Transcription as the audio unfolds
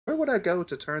Where would I go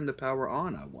to turn the power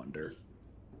on, I wonder?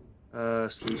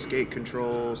 Sluice gate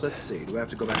controls. Let's see. Do I have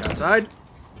to go back outside?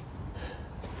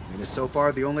 I mean, it's so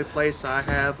far the only place I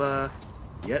have,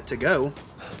 yet to go.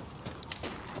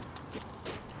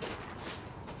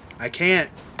 I can't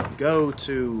go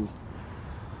to...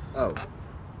 Oh.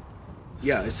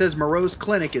 Yeah, it says Moreau's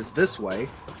Clinic is this way.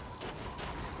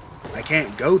 I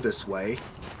can't go this way.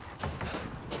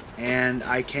 And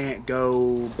I can't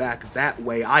go back that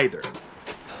way either.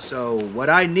 So what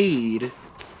I need,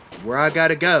 where I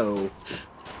gotta go,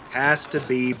 has to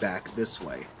be back this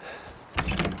way.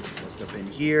 Just up in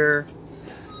here.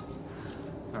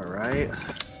 Alright.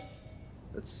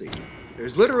 Let's see.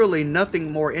 There's literally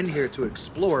nothing more in here to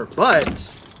explore,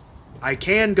 but I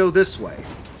can go this way.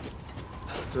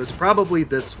 So it's probably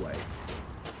this way.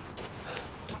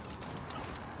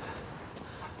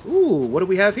 Ooh, what do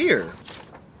we have here?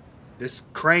 This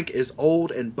crank is old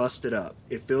and busted up.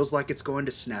 It feels like it's going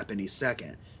to snap any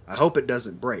second. I hope it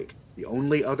doesn't break. The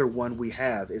only other one we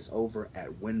have is over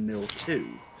at Windmill 2.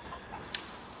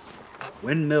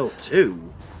 Windmill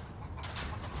 2?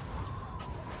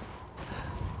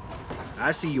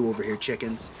 I see you over here,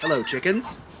 chickens. Hello,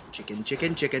 chickens. Chicken,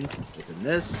 chicken, chicken. Open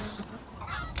this.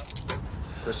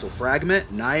 Crystal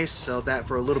fragment. Nice. Sell that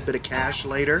for a little bit of cash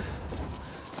later.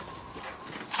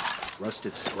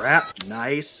 Rusted scrap.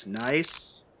 Nice,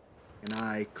 nice. Can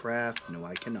I craft? No,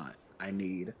 I cannot. I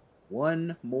need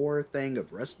one more thing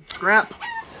of rusted scrap.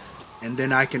 And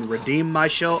then I can redeem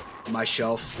myself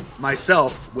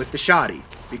with the shoddy.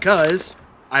 Because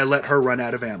I let her run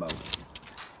out of ammo.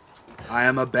 I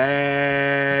am a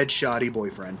bad shoddy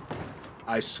boyfriend.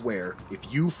 I swear.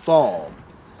 If you fall...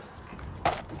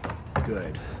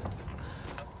 Good.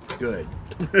 Good.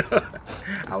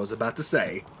 I was about to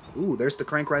say. Ooh, there's the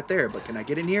crank right there, but can I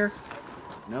get in here?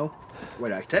 No?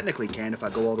 Wait, I technically can if I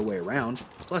go all the way around.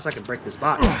 Plus, I can break this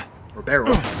box. Or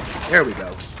barrel. There we go.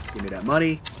 Give me that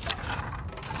money.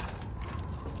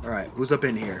 Alright, who's up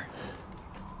in here?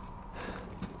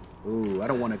 Ooh, I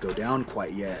don't want to go down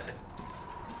quite yet.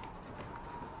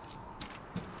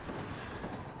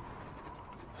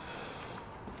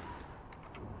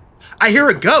 I hear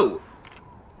a goat!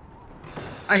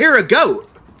 I hear a goat!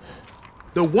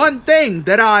 The one thing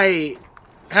that I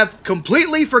have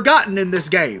completely forgotten in this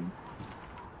game.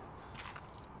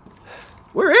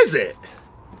 Where is it?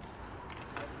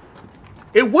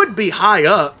 It would be high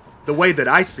up, the way that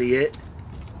I see it.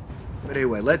 But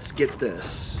anyway, let's get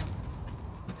this.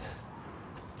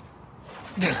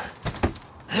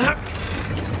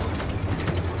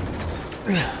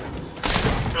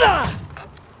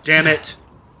 Damn it.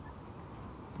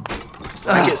 It's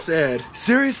like it said.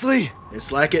 Seriously? It's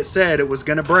like it said, it was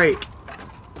gonna break.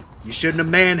 You shouldn't have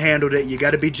manhandled it. You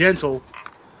gotta be gentle.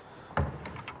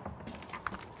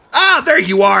 Ah, there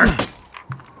you are!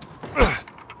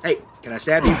 Hey, can I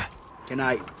stab you? Can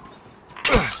I?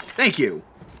 Thank you.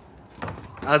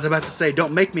 I was about to say,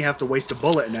 don't make me have to waste a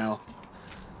bullet now.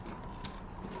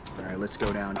 Alright, let's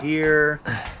go down here.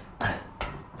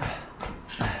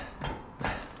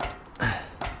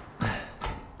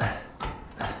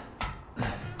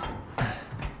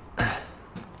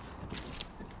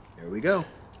 There we go.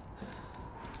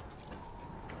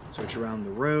 Search around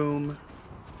the room.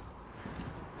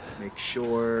 Make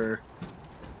sure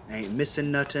I ain't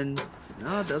missing nothing.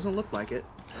 No, it doesn't look like it.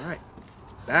 Alright.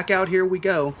 Back out here we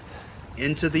go.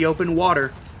 Into the open water.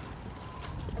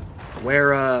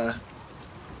 Where,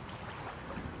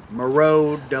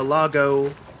 Moreau del Lago,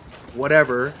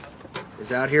 whatever,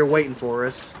 is out here waiting for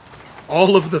us.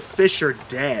 All of the fish are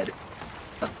dead.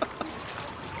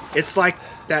 It's like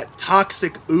that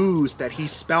toxic ooze that he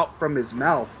spout from his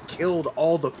mouth killed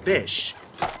all the fish.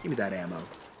 Give me that ammo.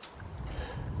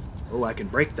 Oh, I can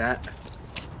break that.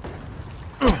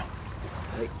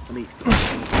 Wait, let me...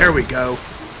 There we go.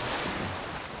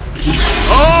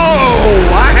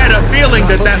 Oh! I had a feeling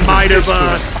that that might have,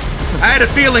 I had a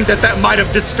feeling that that might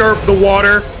have disturbed the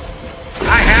water.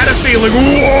 I had a feeling...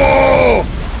 Whoa!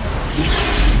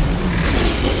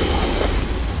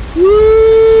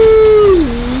 Woo!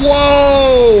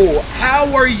 Whoa!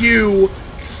 How are you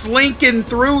slinking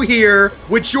through here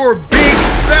with your big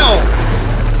self?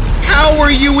 How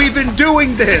are you even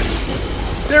doing this?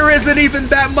 There isn't even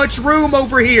that much room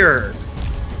over here.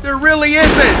 There really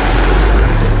isn't.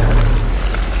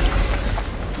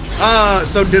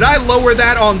 So did I lower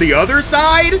that on the other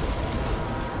side?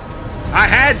 I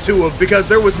had to have because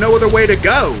there was no other way to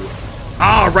go.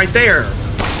 Ah, right there.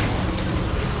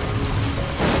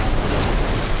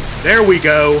 There we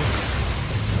go.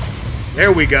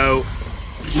 There we go.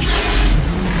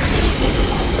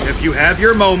 If you have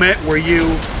your moment where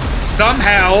you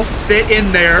somehow fit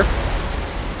in there,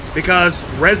 Because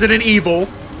Resident Evil.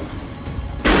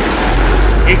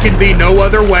 It can be no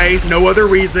other way, no other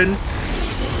reason.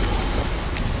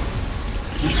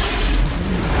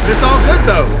 But it's all good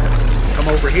though. Come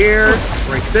over here,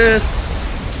 break this,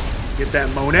 get that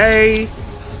Monet.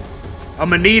 I'm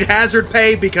gonna need hazard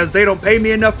pay because they don't pay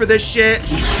me enough for this shit.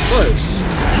 Push.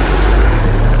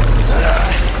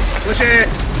 Push it.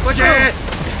 Push it.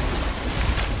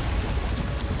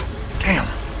 Damn.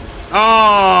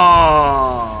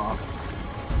 Oh.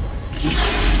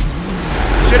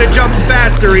 Should have jumped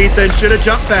faster, Ethan. Should have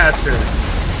jumped faster.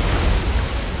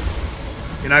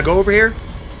 Can I go over here?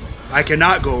 I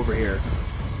cannot go over here.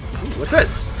 Ooh, what's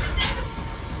this?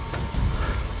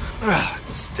 It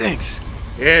stinks.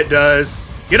 It does.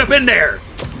 Get up in there.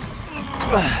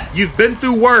 You've been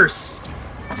through worse.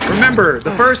 Remember,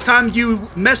 the first time you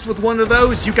messed with one of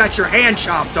those, you got your hand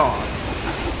chopped off.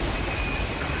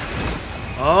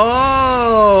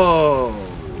 Oh.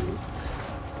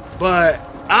 But,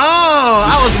 oh,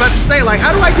 I was about to say, like,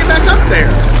 how do I get back up there?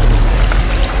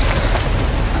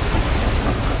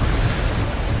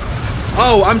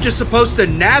 Oh, I'm just supposed to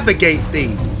navigate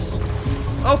these.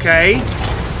 Okay.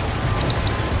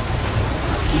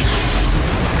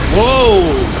 Whoa.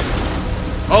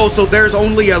 Oh, so there's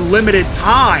only a limited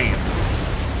time.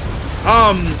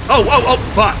 Oh,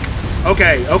 fuck.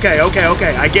 Okay.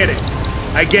 I get it.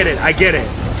 I get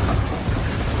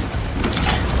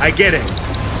it.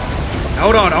 Now,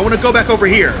 hold on, I want to go back over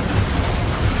here.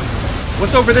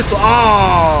 What's over this?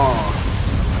 Oh.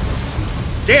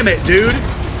 Damn it, dude.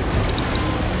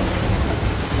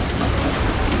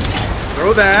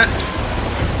 Throw that.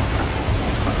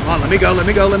 Come on, let me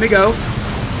go.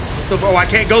 Oh, I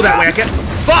can't go that way. I can't.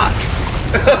 Fuck!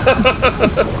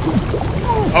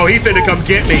 Oh, he finna come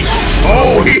get me.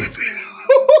 Oh, he.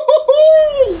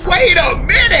 Wait a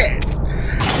minute!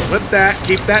 Flip that.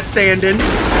 Keep that standing.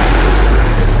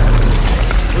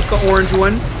 Flip the orange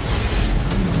one.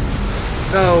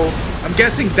 So, I'm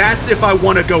guessing that's if I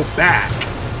want to go back.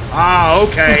 Ah,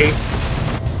 okay.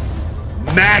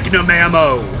 Magnum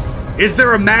ammo. Is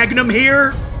there a Magnum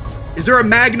here? Is there a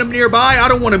Magnum nearby? I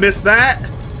don't want to miss that.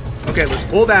 Okay, let's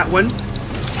pull that one.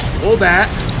 Pull that.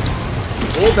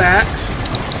 Pull that.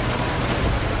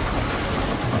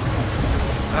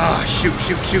 Ah, shoot.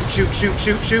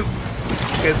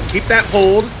 Okay, let's keep that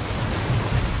pulled.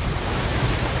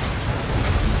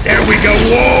 There we go.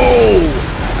 Whoa!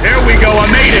 There we go. I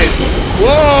made it.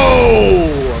 Whoa!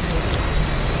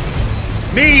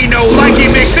 Me no likey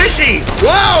McFishy.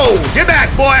 Whoa! Get back,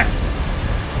 boy.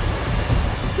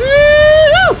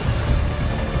 Woo!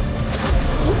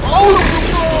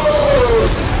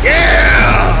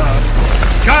 Yeah!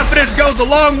 Confidence goes a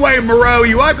long way, Moreau.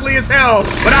 You ugly as hell,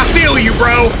 but I feel you,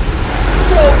 bro.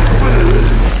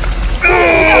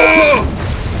 Oh!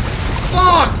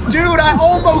 Fuck, dude, I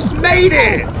almost made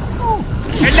it.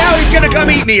 And now he's gonna come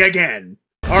eat me again.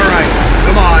 All right,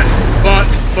 come on. Fuck.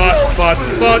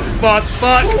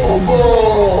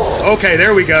 Okay,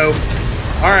 there we go.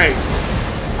 All right.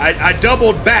 I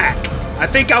doubled back. I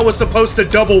think I was supposed to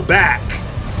double back.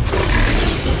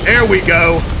 There we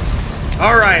go.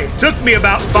 All right. Took me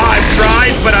about 5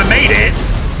 tries, but I made it.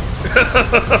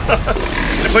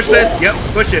 Can I push this? Yep.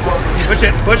 Push it.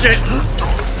 Push it.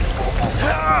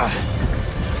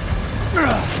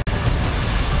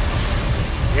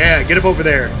 Yeah, get up over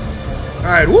there. All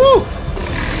right. Woo!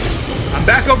 I'm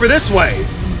back over this way.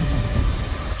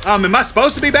 Am I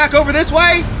supposed to be back over this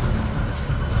way?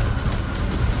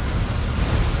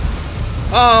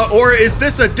 Or is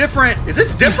this a different... Is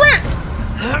this different?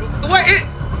 Wait,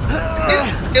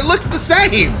 it looks the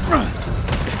same.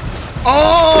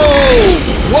 Oh!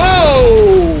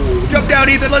 Whoa! Jump down,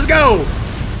 Ethan. Let's go.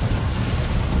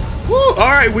 Woo! All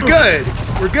right, we're good.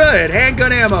 We're good.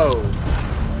 Handgun ammo.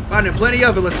 Finding plenty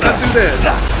of it. Let's cut through this.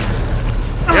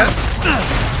 Yep.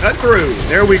 Cut through.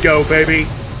 There we go, baby.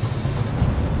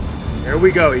 There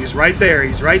we go. He's right there.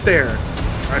 He's right there.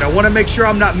 All right, I want to make sure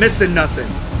I'm not missing nothing.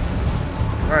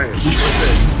 All right, what's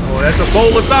this? Oh, that's a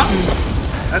bowl of something.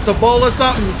 That's a bowl of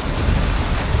something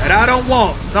that I don't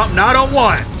want. Something I don't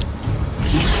want.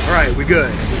 All right, we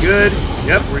good. We good?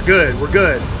 Yep, we're good. We're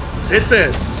good. Let's hit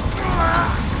this.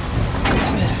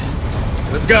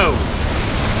 Let's go.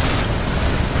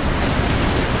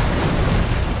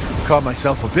 Caught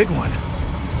myself a big one.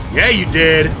 Yeah, you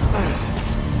did.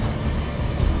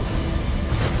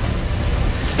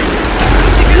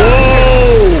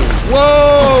 Whoa!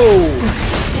 Whoa!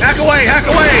 Hack away! Hack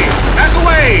away! Hack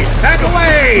away! Hack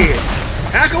away!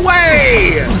 Hack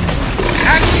away!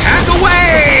 Hack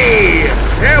away!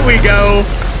 There we go.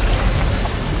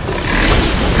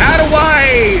 How do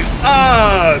I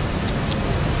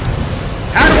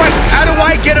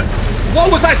I get it? What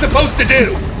was I supposed to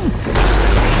do?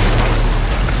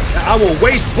 I will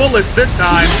waste bullets this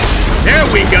time. There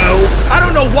we go. I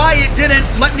don't know why it didn't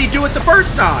let me do it the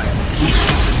first time.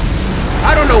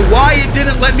 I don't know why it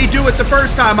didn't let me do it the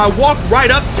first time. I walked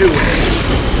right up to it.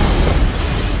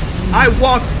 I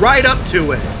walked right up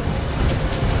to it.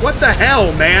 What the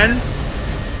hell, man?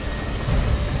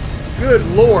 Good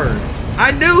Lord.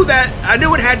 I knew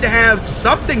it had to have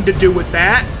something to do with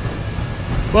that.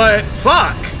 But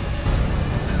fuck.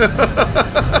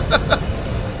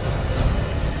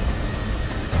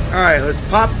 Alright, let's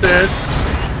pop this.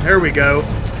 There we go.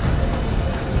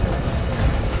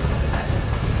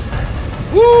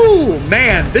 Woo!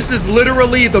 Man, this is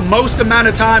literally the most amount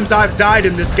of times I've died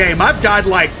in this game. I've died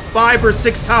like 5 or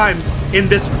 6 times in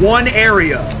this one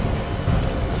area.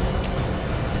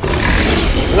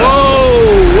 Whoa!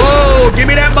 Whoa! Give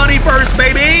me that money first,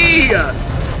 baby!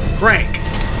 Crank.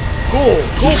 Cool.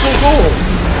 Cool, cool, cool.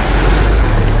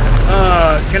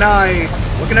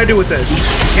 What can I do with this?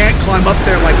 Can't climb up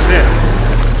there like this.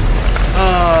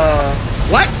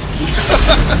 What?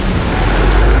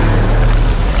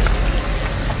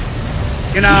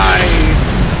 Can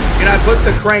I put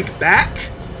the crank back?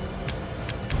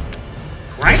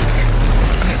 Crank?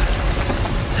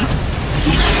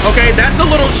 Okay, that's a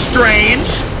little strange.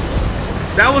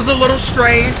 That was a little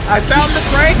strange. I found the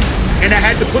crank, and I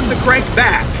had to put the crank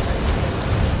back.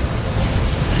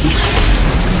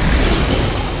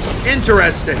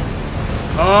 Interesting.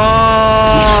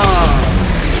 Oh,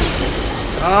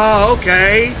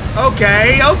 okay.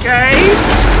 Okay.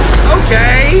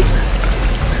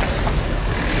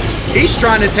 He's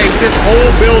trying to take this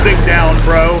whole building down,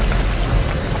 bro.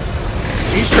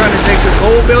 He's trying to take this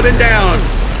whole building down.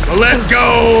 But let's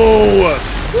go!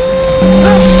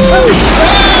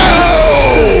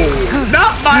 Oh!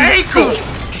 Not my ankles!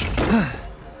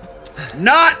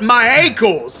 Not my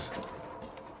ankles!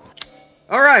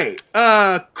 Alright,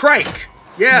 crank.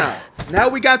 Yeah, now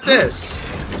we got this.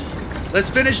 Let's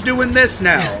finish doing this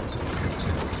now.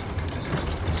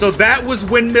 So that was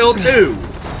windmill 2.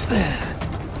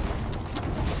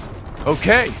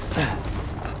 Okay.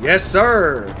 Yes,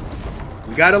 sir.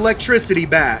 We got electricity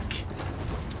back.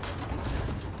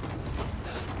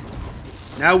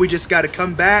 Now we just got to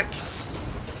come back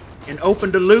and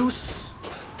open the loose.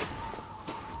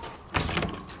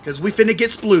 Because we finna get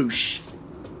sploosh.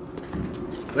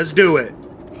 Let's do it.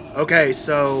 Okay,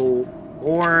 so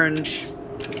orange,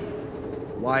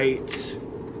 white.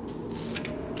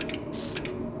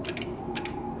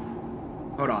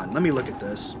 Hold on, let me look at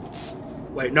this.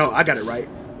 Wait, no, I got it right.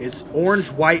 It's orange,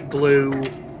 white, blue,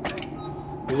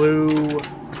 blue,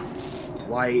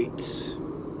 white.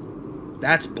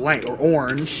 That's blank, or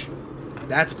orange.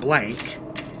 That's blank.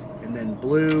 And then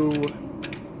blue.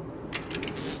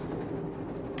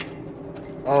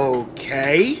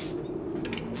 Okay.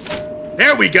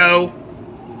 There we go.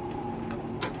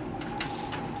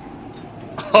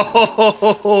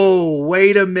 Oh,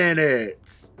 wait a minute.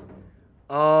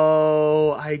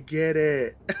 Oh, I get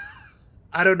it.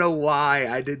 I don't know why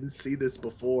I didn't see this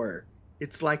before.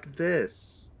 It's like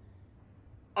this.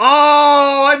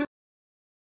 Oh,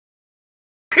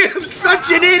 I'm such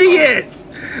an idiot.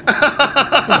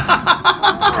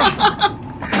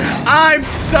 I'm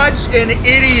such an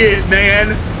idiot,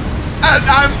 man.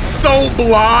 I'm so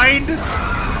blind.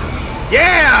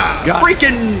 Yeah.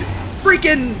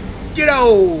 Freaking, you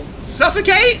know,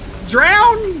 suffocate?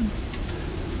 Drown?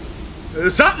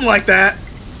 Something like that.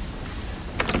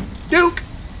 Duke,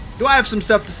 do I have some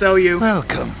stuff to sell you?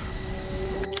 Welcome.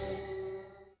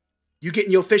 You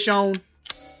getting your fish on?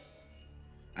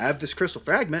 I have this crystal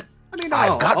fragment. I mean,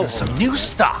 I've gotten some new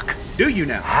stock. Do you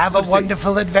now? Have a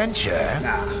wonderful adventure.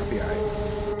 Nah, I'll be alright.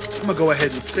 I'm gonna go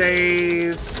ahead and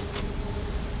save.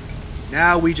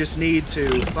 Now we just need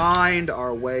to find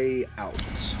our way out.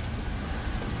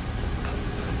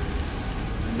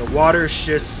 And the water's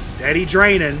just steady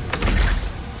draining.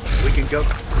 We can go.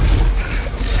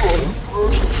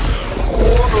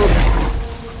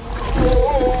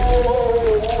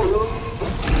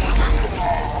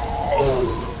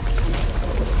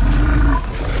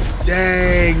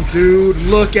 Dang, dude,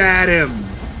 look at him.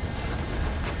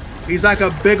 He's like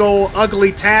a big old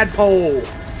ugly tadpole.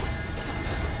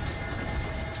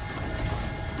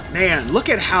 Man, look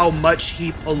at how much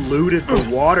he polluted the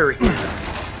water here.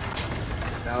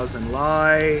 1,000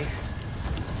 lie.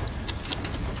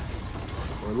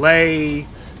 Or lay.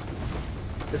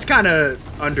 It's kind of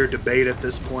under debate at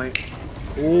this point.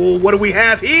 Ooh, what do we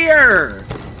have here?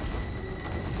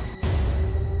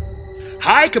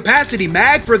 High capacity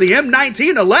mag for the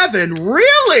M1911?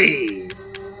 Really?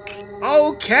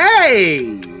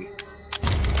 Okay.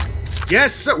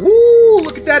 Yes, sir. Woo,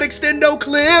 look at that extendo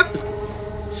clip.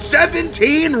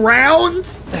 17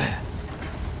 rounds?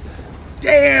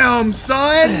 Damn,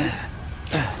 son.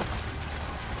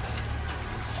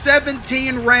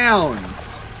 17 rounds.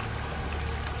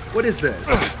 What is this?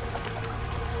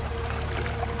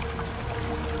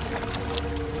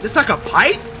 Is this like a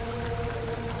pipe?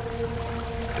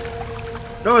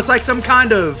 No, it's like some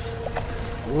kind of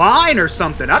line or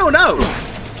something. I don't know.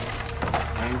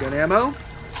 Handgun ammo.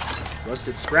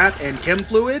 Rusted scrap and chem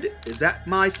fluid. Is that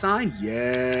my sign?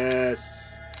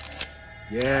 Yes.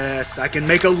 Yes, I can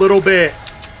make a little bit.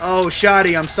 Oh,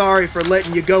 Shotty, I'm sorry for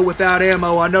letting you go without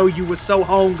ammo. I know you was so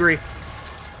hungry.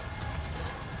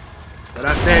 But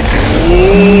I fed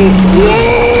you.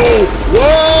 Whoa!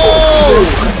 Whoa!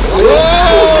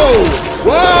 Whoa!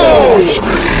 Whoa!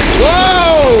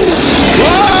 Whoa!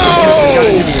 Whoa!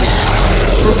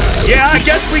 Yeah, I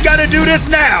guess we gotta do this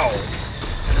now.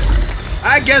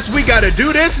 I guess we gotta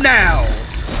do this now.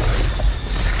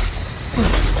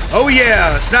 Oh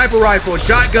yeah, sniper rifle,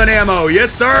 shotgun ammo,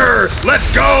 yes sir. Let's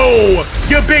go,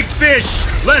 you big fish,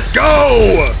 let's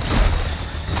go.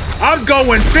 I'm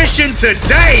going fishing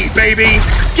today, baby.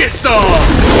 Get some.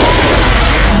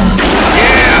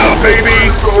 Yeah, baby.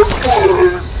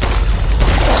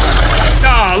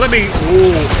 Nah, let me,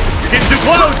 ooh. You're getting too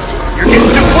close. You're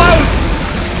getting too close.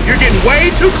 You're getting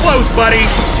way too close, buddy.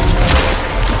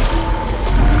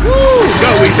 Woo!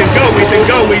 Go, Ethan, go, Ethan,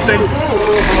 go, Ethan.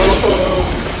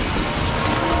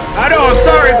 I know, I'm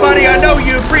sorry, buddy. I know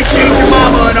you appreciate your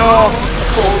mama and all.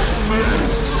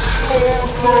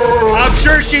 I'm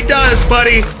sure she does,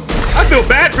 buddy. I feel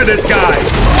bad for this guy.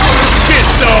 Get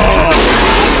some.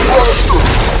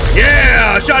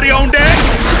 Yeah, shotty on deck.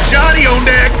 Shotty on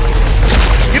deck.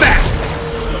 Get back.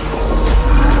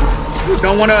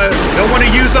 Don't wanna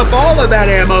use up all of that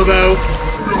ammo though.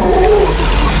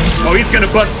 Oh, he's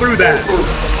gonna bust through that.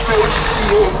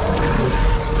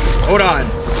 Hold on.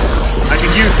 I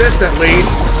can use this at least.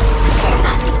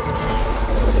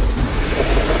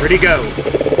 Where'd he go?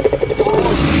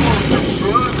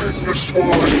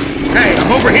 Hey,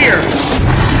 I'm over here.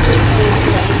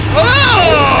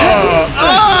 Oh!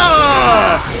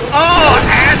 Oh! Oh!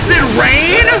 Acid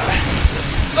rain?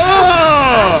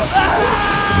 Oh!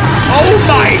 Oh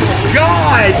my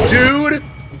God, dude!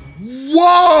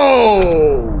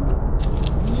 Whoa!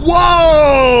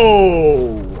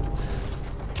 Whoa!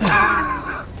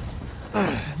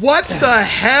 What the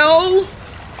hell?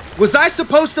 Was I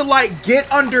supposed to like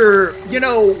get under, you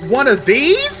know, one of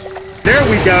these? There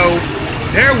we go.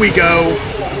 There we go.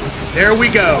 There we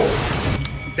go.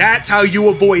 That's how you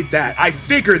avoid that. I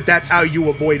figured that's how you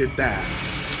avoided that.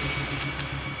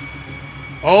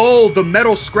 Oh, the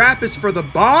metal scrap is for the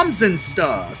bombs and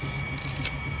stuff.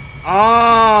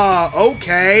 Ah,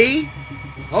 okay.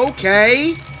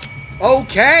 Okay.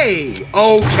 Okay.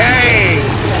 Okay.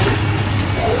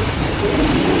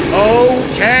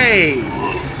 Okay.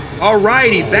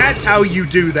 Alrighty, that's how you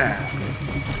do that.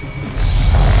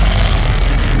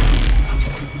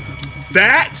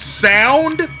 That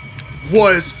sound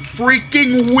was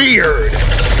freaking weird.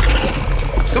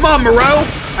 Come on, Moreau.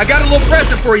 I got a little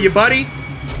present for you, buddy.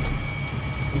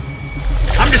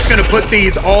 I'm just gonna put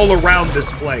these all around this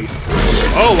place.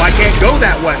 Oh, I can't go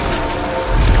that way.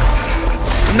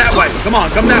 Come that way. Come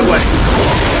on, come that way.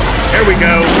 There we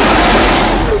go.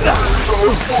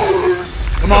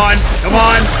 Come on, come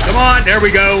on, come on. There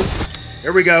we go.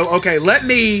 There we go. Okay, let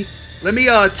me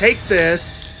take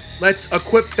this. Let's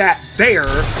equip that there.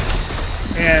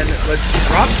 And let's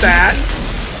drop that.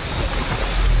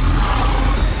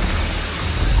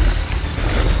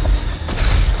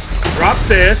 Drop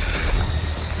this.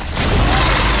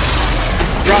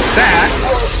 Drop that.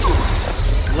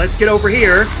 And let's get over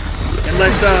here. And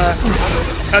let's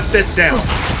cut this down.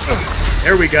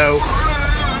 There we go.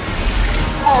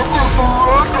 Go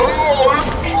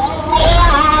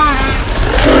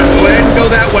ahead and go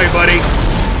that way, buddy.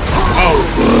 Oh,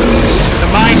 the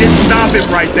mine didn't stop him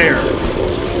right there.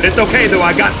 But it's okay though,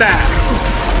 I got that.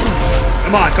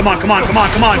 Come on, come on, come on, come on,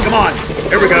 come on, come on.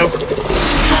 There we go.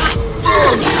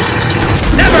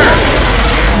 Never!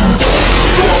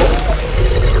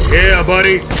 Yeah,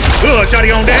 buddy.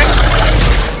 Shotty on deck.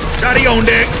 Shotty on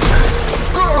deck.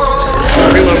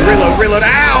 Reload, reload, reload.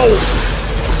 Ow!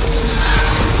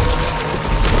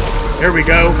 There we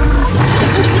go.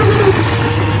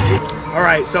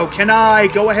 Alright, so can I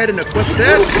go ahead and equip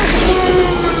this?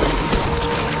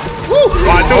 Woo! Oh,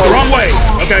 I threw it the wrong way.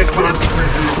 Okay.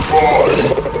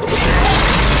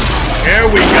 There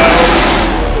we go.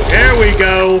 There we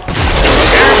go.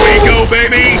 There we go,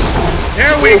 baby.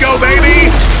 There we go, baby.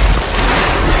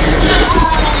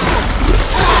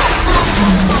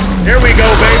 Here we go,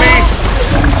 baby.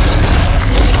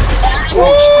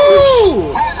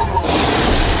 Woo!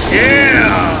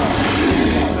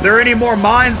 Yeah. Are there any more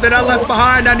mines that I left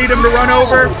behind I need them to run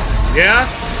over? Yeah,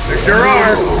 there sure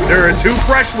are. There are 2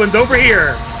 fresh ones over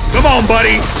here. Come on,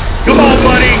 buddy. Come on,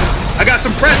 buddy. I got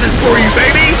some presents for you,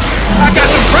 baby. I got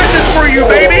some presents for you,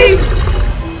 baby.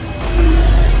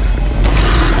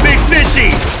 Big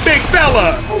fishy. Big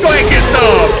fella. Go ahead and get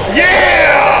some.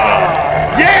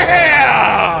 Yeah. Yeah.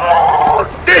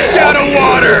 Fish out of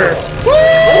water. Woo!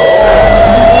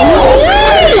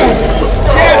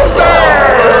 Yes,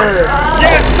 sir.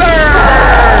 Yes, sir.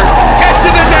 Catch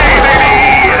of the day, baby.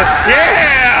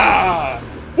 Yeah.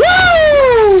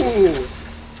 Woo!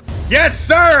 Yes,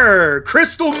 sir.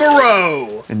 Crystal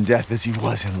Moreau. And death as he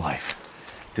was in life.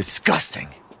 Disgusting.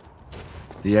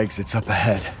 The exit's up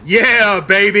ahead. Yeah,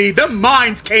 baby. The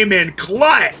mines came in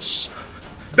clutch.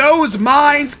 Those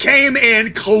mines came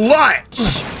in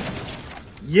clutch.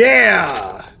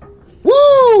 Yeah.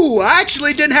 Woo! I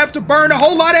actually didn't have to burn a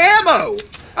whole lot of ammo.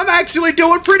 I'm actually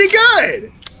doing pretty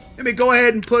good. Let me go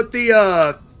ahead and put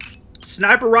the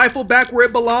sniper rifle back where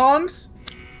it belongs.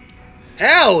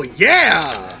 Hell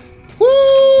yeah.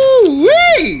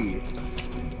 Woo-wee!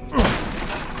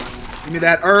 Give me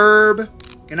that herb.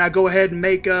 Can I go ahead and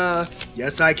make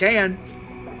yes I can.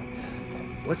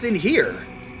 What's in here?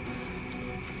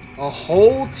 A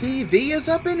whole TV is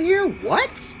up in here?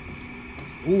 What?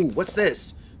 Ooh, what's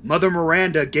this? Mother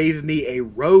Miranda gave me a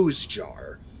rose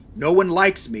jar. No one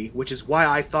likes me, which is why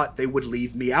I thought they would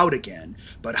leave me out again.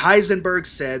 But Heisenberg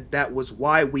said that was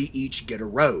why we each get a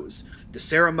rose. The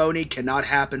ceremony cannot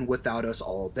happen without us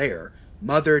all there.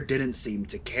 Mother didn't seem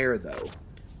to care, though.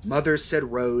 Mother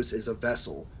said Rose is a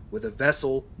vessel. With a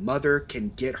vessel, Mother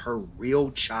can get her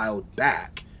real child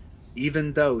back,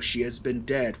 even though she has been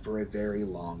dead for a very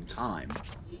long time.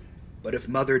 But if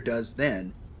Mother does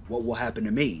then, what will happen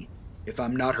to me? If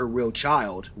I'm not her real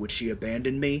child, would she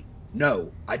abandon me?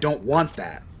 No, I don't want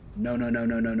that. No, no, no,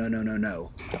 no, no, no, no, no,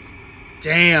 no.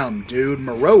 Damn, dude,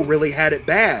 Moreau really had it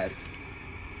bad.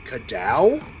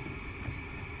 Kadow?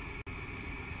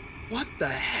 What the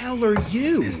hell are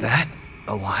you? Is that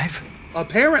alive?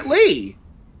 Apparently.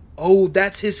 Oh,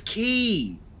 that's his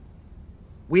key.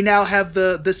 We now have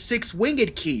the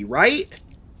 6-winged key, right?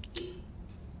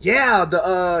 Yeah,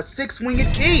 the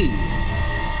 6-winged key.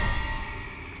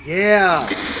 Yeah.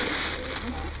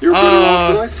 You're better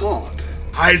off than I thought.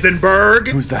 Heisenberg.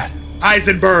 Who's that?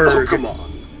 Heisenberg. Oh, come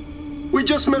on. We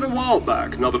just met a while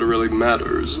back, not that it really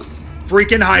matters.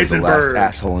 Freaking You're the last Heisenberg.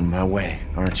 asshole in my way,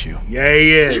 aren't you? Yeah,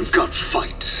 he is. You've got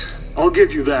fight. I'll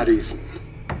give you that, Ethan.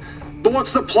 But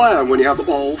what's the plan when you have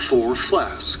all 4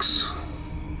 flasks?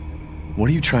 What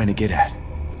are you trying to get at?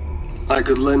 I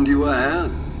could lend you a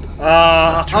hand.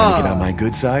 Trying to get on my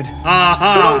good side?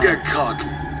 Don't get cocky.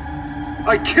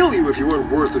 I'd kill you if you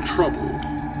weren't worth the trouble.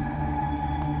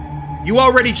 You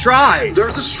already tried.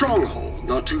 There's a stronghold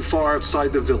not too far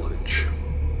outside the village.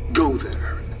 Go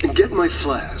there and get my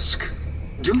flask.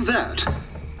 Do that,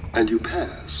 and you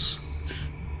pass.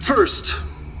 First,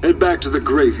 head back to the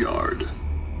graveyard.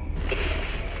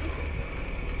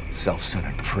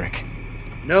 Self-centered prick.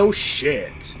 No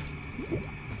shit.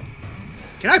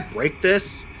 Can I break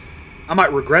this? I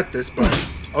might regret this, but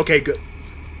okay, good.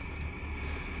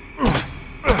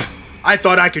 I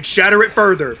thought I could shatter it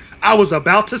further. I was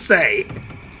about to say.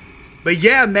 But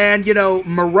yeah, man, you know,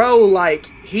 Moreau, like,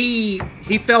 he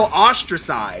felt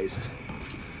ostracized.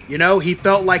 You know, he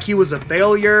felt like he was a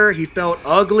failure. He felt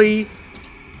ugly.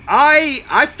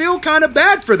 I feel kind of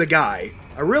bad for the guy.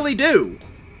 I really do.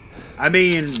 I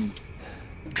mean,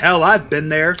 hell, I've been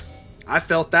there. I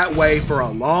felt that way for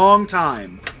a long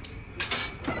time.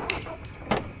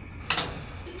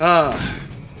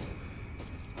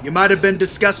 You might have been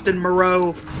disgusting,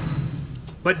 Moreau,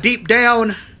 but deep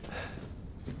down,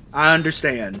 I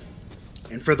understand.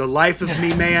 And for the life of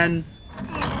me, man,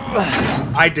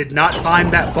 I did not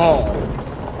find that ball.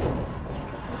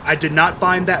 I did not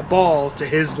find that ball to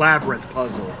his labyrinth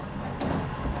puzzle.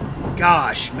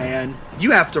 Gosh, man,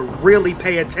 you have to really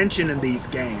pay attention in these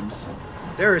games.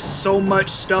 There is so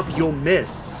much stuff you'll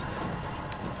miss.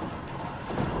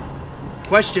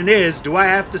 Question is, do I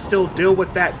have to still deal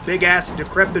with that big-ass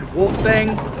decrepit wolf thing?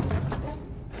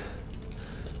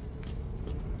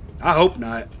 I hope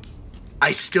not.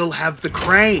 I still have the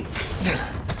crank.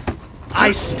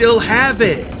 I still have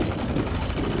it.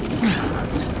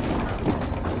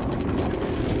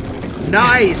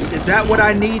 Nice. Is that what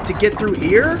I need to get through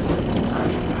here?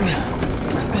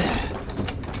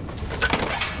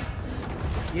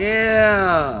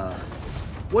 Yeah.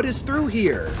 What is through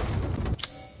here?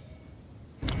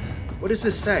 What does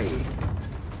this say?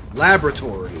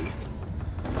 Laboratory.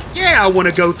 Yeah, I want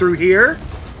to go through here.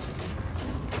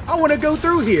 I want to go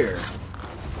through here.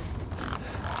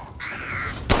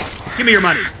 Give me your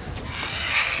money.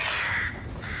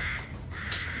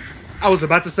 I was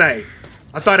about to say,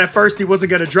 I thought at first he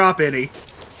wasn't going to drop any.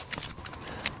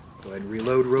 Go ahead and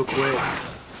reload real quick.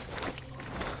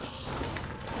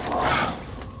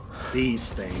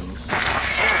 These things.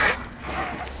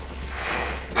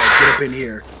 Get up in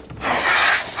here.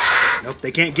 Nope,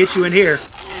 they can't get you in here.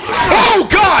 Oh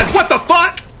God, what the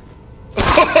fuck?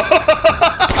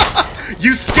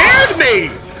 You scared me!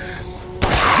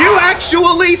 You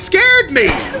actually scared me!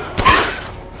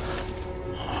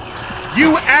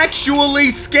 You actually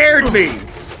scared me!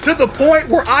 To the point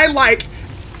where I, like,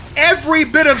 every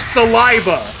bit of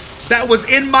saliva that was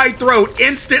in my throat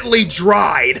instantly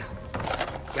dried.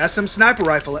 Got some sniper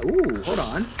rifle. Ooh, hold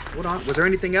on. Hold on. Was there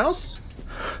anything else?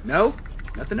 No?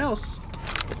 Nothing else.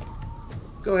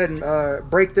 Go ahead and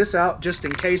break this out just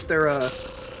in case they're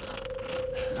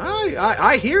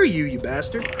I hear you, you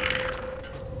bastard.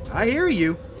 I hear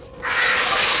you.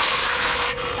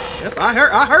 Yep,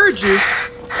 I heard you.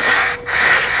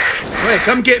 Go ahead,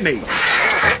 come get me.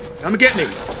 Come get me.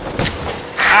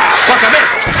 Ah, fuck, I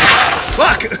missed.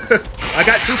 Fuck. I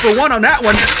got 2 for 1 on that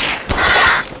one.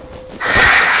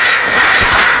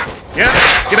 Yep,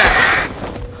 get back.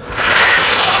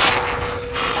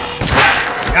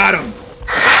 Got him.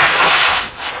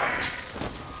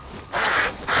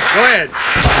 Go ahead.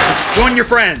 Join your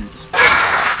friends.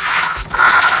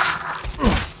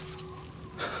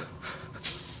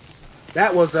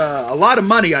 That was a lot of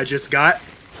money I just got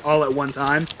all at one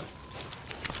time.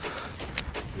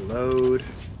 Reload.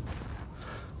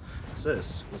 What's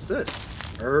this? What's this?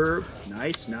 Herb.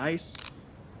 Nice, nice.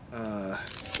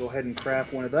 Go ahead and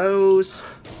craft one of those.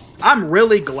 I'm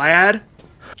really glad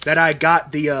that I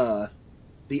got the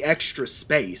extra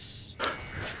space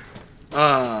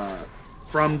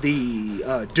from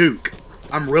the Duke.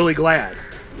 I'm really glad,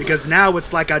 because now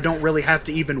it's like I don't really have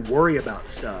to even worry about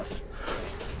stuff.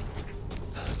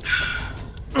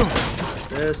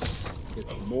 This, get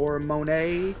more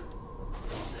Monet.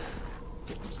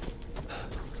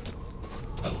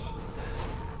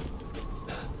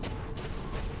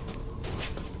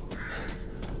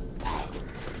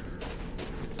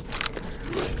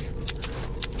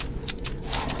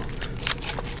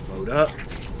 Load up.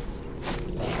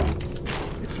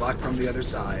 It's locked from the other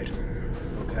side.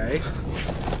 Okay.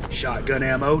 Shotgun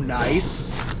ammo,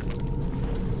 nice.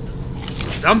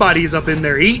 Somebody's up in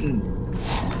there eating.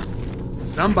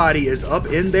 Somebody is up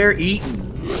in there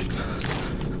eating.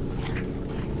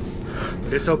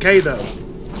 But it's okay though.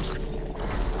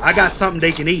 I got something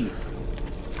they can eat.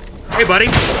 Hey buddy.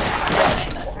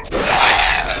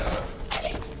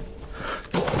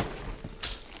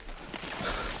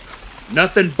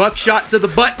 Nothing buckshot to the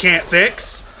butt can't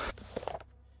fix.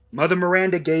 Mother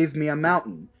Miranda gave me a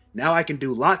mountain. Now I can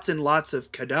do lots and lots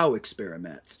of Cadou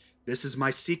experiments. This is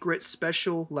my secret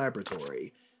special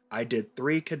laboratory. I did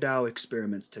 3 Cadou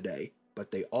experiments today,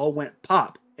 but they all went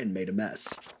pop and made a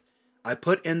mess. I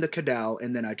put in the Cadou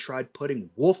and then I tried putting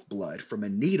wolf blood from a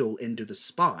needle into the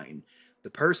spine. The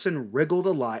person wriggled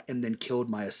a lot and then killed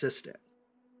my assistant.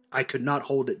 I could not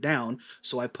hold it down,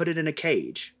 so I put it in a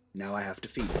cage. Now I have to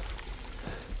feed it.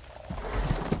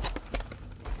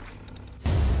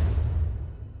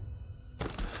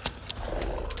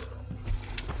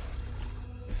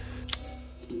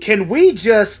 Can we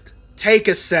just take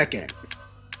a second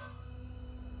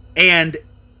and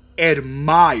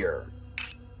admire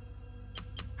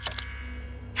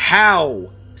how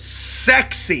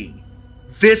sexy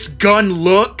this gun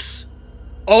looks?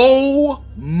 Oh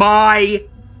my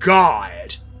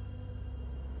God.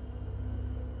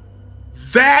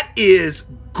 That is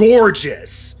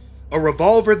gorgeous. A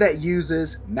revolver that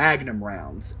uses magnum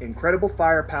rounds, incredible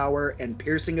firepower and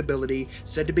piercing ability,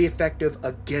 said to be effective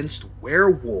against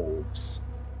werewolves.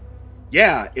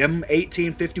 Yeah,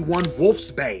 M1851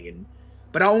 Wolfsbane.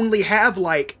 But I only have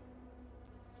like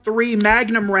 3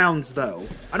 magnum rounds though.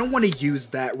 I don't want to use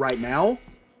that right now.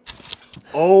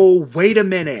 Oh, wait a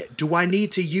minute. Do I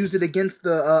need to use it against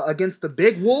the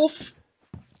big wolf?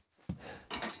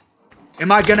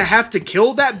 Am I gonna have to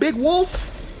kill that big wolf?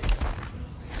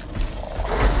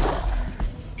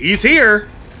 He's here.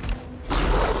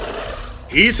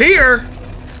 He's here.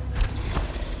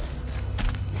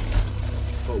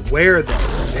 But where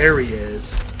though? There he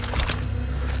is.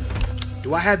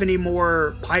 Do I have any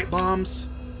more pipe bombs?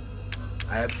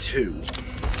 I have 2.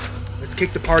 Let's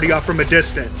kick the party off from a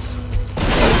distance.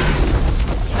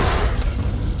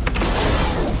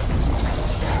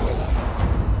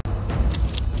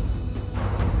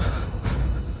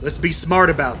 Let's be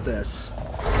smart about this.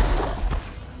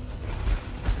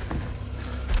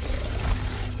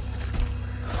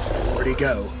 Where'd he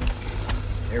go?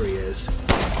 There he is.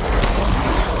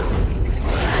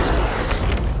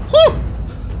 Woo!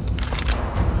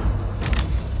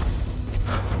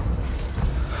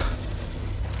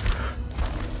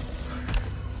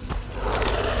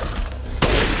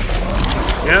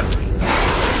 Yep.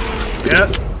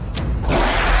 Yep.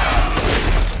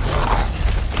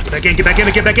 Get back in, get back in,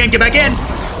 get back in, get back in!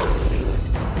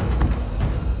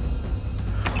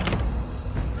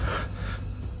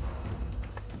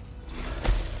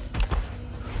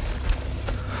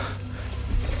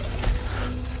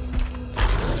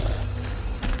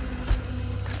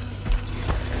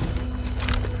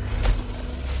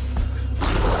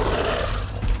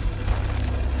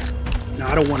 No,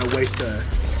 I don't want to waste a...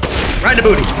 Right in the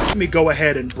booty! Let me go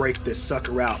ahead and break this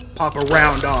sucker out. Pop a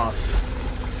round off.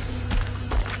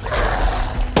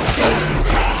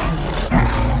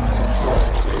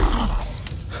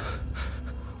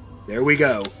 There we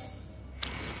go.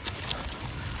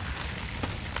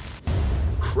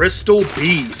 Crystal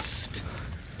Beast.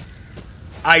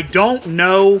 I don't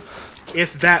know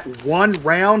if that one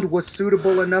round was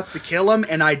suitable enough to kill him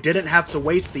and I didn't have to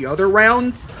waste the other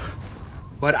rounds.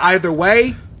 But either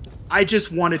way, I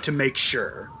just wanted to make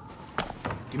sure.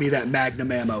 Give me that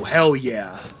magnum ammo. Hell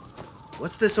yeah.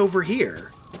 What's this over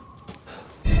here?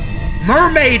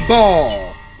 Mermaid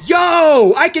ball!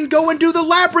 Yo! I can go and do the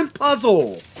labyrinth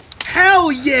puzzle!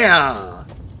 Hell yeah!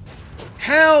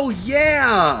 Hell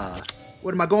yeah!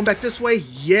 What, am I going back this way?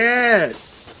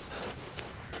 Yes!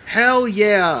 Hell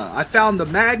yeah! I found the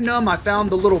magnum, I found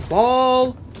the little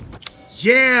ball.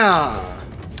 Yeah!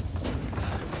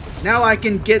 Now I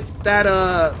can get that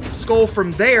skull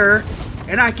from there,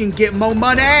 and I can get more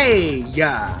money!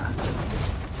 Yeah!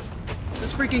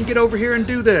 Let's freaking get over here and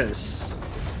do this.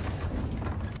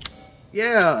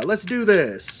 Yeah, let's do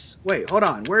this. Wait, hold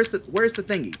on. Where's the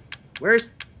thingy?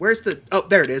 Where's the... Oh,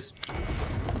 there it is.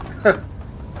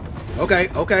 Okay.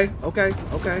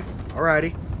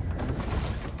 Alrighty.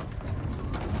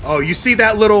 Oh, you see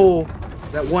that little...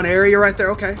 That one area right there?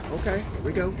 Okay. Here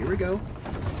we go.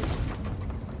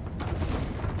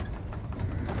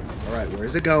 Alright,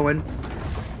 where's it going?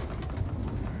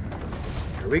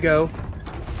 Here we go.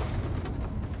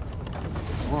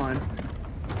 Come on.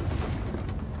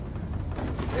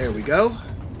 There we go.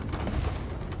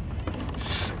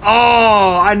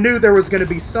 Oh, I knew there was going to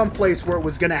be some place where it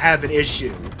was going to have an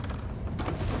issue.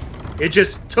 It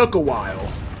just took a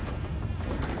while.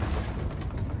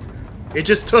 It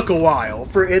just took a while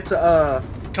for it to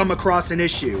come across an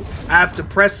issue. I have to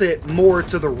press it more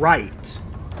to the right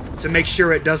to make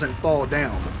sure it doesn't fall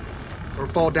down. Or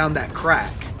fall down that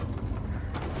crack.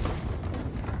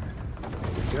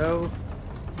 There we go.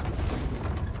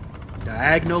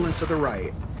 Diagonal and to the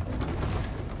right.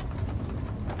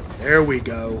 There we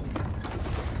go.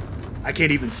 I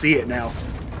can't even see it now.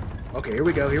 Okay, here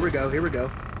we go.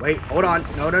 Wait, hold on.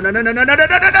 No.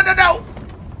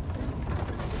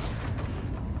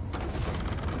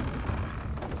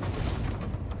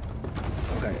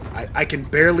 Okay, I can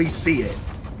barely see it.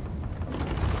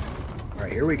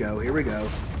 Alright, here we go.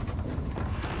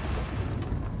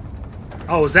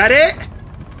 Oh, is that it?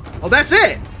 Oh, that's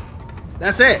it.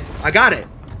 I got it.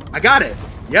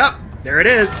 Yep, there it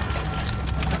is.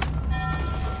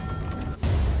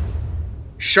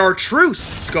 Chartreuse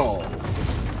skull.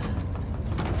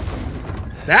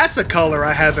 That's a color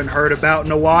I haven't heard about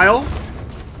in a while.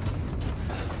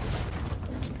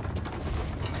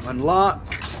 Unlock.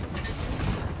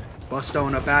 Bust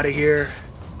on up out of here.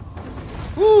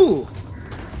 Woo!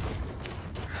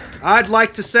 I'd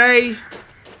like to say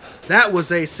that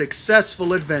was a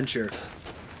successful adventure.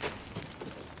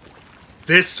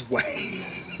 This way.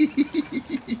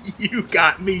 You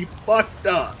got me fucked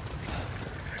up.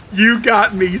 You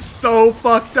got me so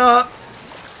fucked up.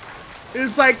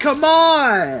 It's like, come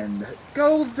on.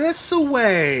 Go this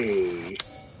way.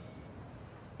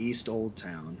 East Old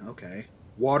Town. Okay.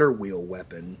 Water wheel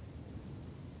weapon.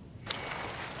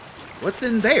 What's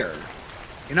in there?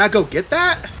 Can I go get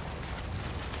that?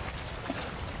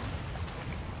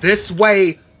 This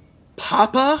way,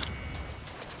 Papa?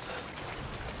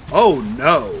 Oh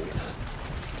no.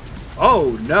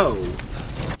 Oh no.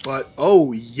 But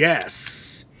oh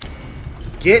yes.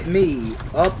 Get me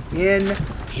up in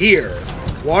here.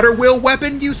 Water wheel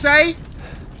weapon, you say?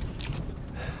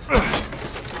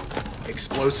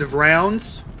 Explosive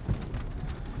rounds.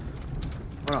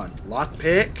 Hold on.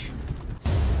 Lockpick.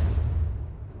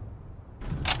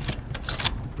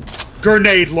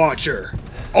 Grenade launcher.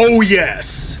 Oh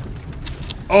yes.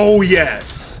 Oh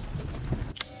yes.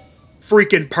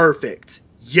 freaking perfect.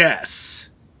 Yes.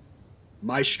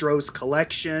 Maestro's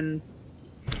collection.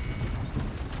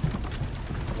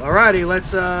 Alrighty,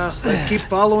 let's keep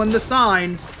following the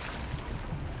sign.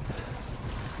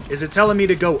 Is it telling me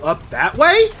to go up that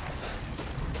way?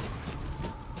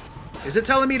 Is it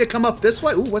telling me to come up this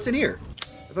way? Ooh, what's in here?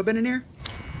 Have I been in here?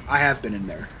 I have been in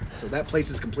there. So that place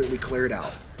is completely cleared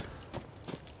out.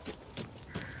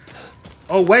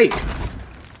 Oh, wait.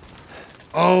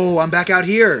 Oh, I'm back out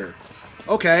here.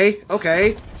 Okay,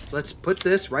 okay. So let's put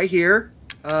this right here.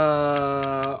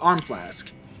 Arm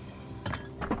flask.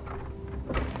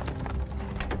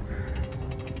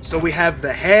 So we have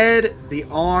the head, the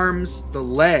arms, the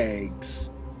legs.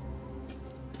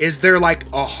 Is there like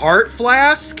a heart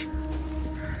flask?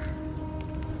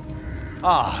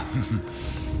 Ah,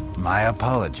 my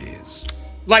apologies.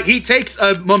 Like he takes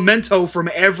a memento from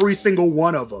every single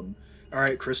one of them. All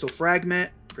right, crystal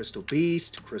fragment, crystal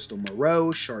beast, crystal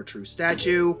Moreau, chartreuse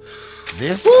statue.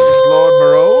 This is Lord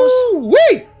Moreau's?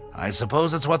 Wee! I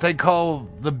suppose it's what they call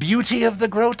the beauty of the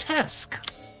grotesque.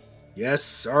 Yes,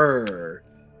 sir.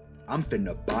 I'm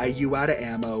finna buy you out of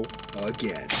ammo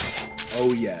again.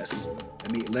 Oh yes.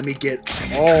 Let me get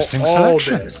all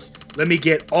this. Let me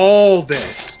get all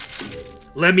this.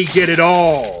 Let me get it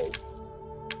all.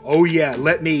 Oh yeah,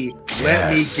 let me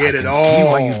get it all. I can see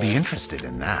why you'd be interested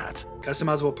in that.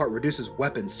 Customizable part reduces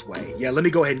weapon sway. Yeah, let me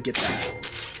go ahead and get that.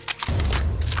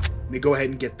 Let me go ahead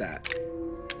and get that.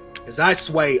 Because I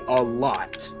sway a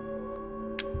lot.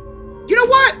 You know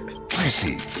what? I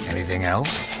see. Anything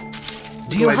else?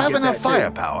 Do Go you ahead and have get enough that, too.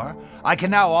 firepower? I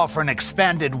can now offer an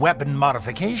expanded weapon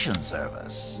modification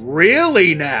service.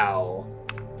 Really now?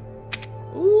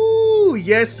 Ooh,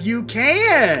 yes you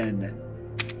can.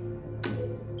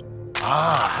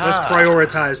 Ah. Let's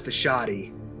prioritize the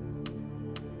shoddy.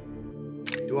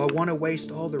 Do I want to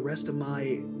waste all the rest of my...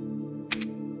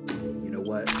 You know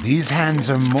what? These hands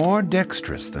are more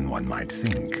dexterous than one might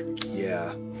think.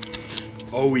 Yeah.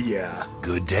 Oh yeah.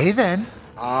 Good day then.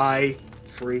 I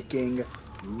freaking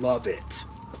love it.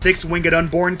 6-winged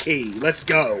unborn key. Let's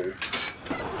go.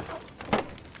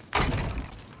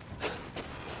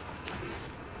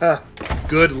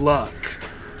 Good luck.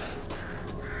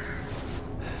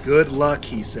 Good luck,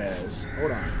 he says.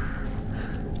 Hold on.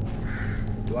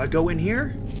 Do I go in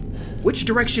here? Which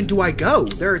direction do I go?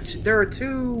 There are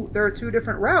two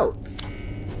different routes.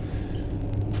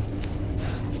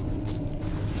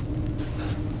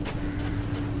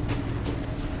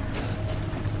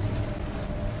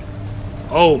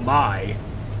 Oh my.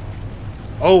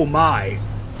 Oh my.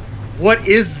 What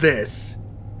is this?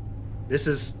 This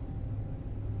is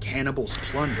Cannibal's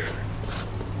Plunder.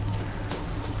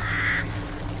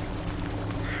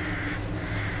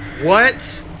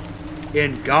 What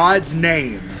in God's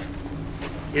name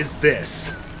is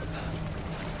this?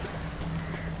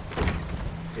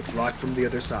 It's locked from the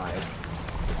other side.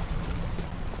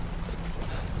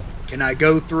 Can I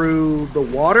go through the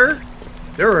water?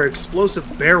 There are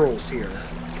explosive barrels here.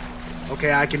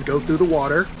 Okay, I can go through the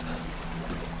water.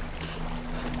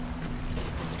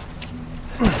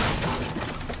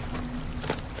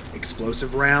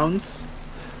 Explosive rounds.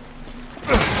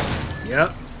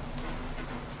 Yep.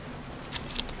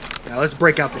 Now let's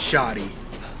break out the shoddy.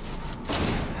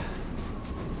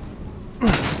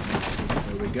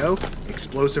 There we go.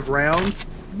 Explosive rounds.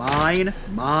 Mine.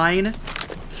 Mine.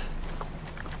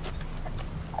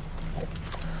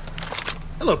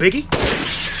 Hello, piggy.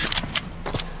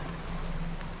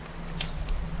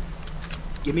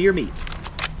 Give me your meat.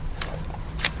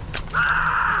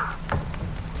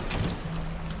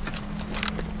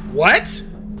 What?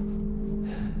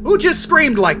 Who just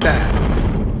screamed like that?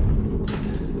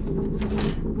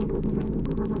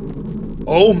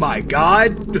 Oh my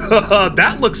god.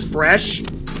 That looks fresh.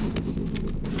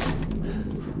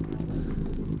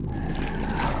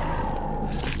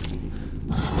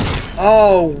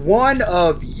 Oh, one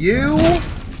of you?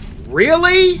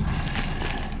 Really?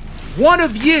 One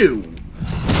of you?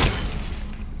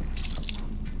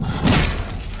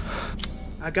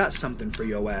 I got something for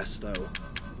your ass, though.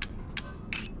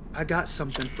 I got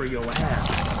something for your ass.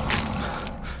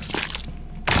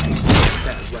 Set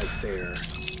that right there.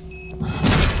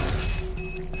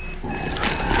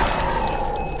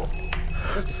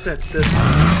 Let's set this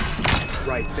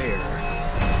right there.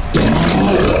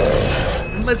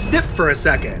 And let's dip for a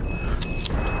second.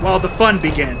 While the fun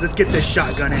begins, let's get this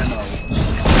shotgun ammo.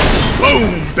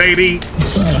 Boom, baby!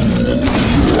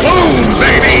 Boom,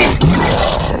 baby!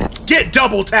 Get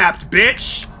double tapped,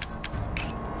 bitch!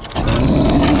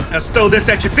 Let's throw this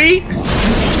at your feet.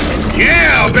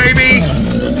 Yeah, baby!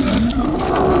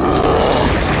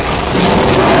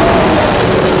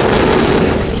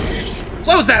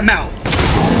 Close that mouth.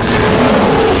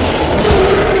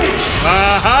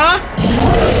 Uh-huh.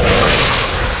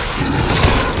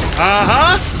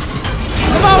 Uh-huh.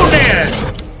 Come on then.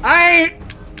 I ain't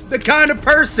the kind of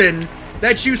person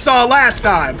that you saw last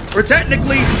time. Or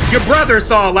technically, your brother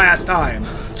saw last time.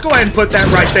 Let's go ahead and put that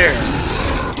right there.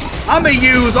 I'm gonna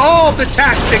use all the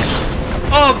tactics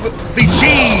of the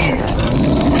cheese.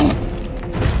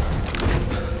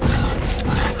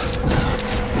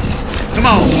 Come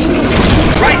on.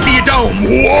 Right to your dome.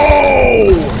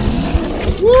 Whoa!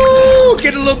 Woo!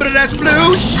 Get a little bit of that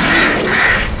sploosh.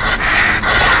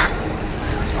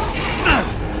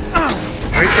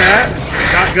 Right that.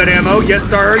 Shotgun ammo. Yes,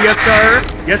 sir. Yes, sir.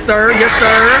 Yes, sir. Yes,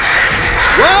 sir.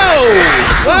 Whoa!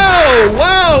 Whoa!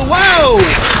 Whoa! Whoa!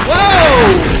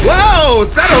 Whoa! Whoa!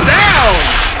 Settle down!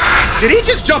 Did he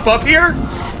just jump up here?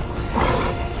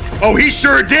 Oh, he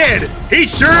sure did! He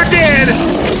sure did!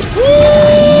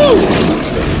 Woo!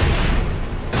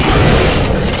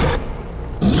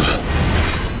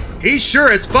 He sure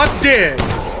as fuck did!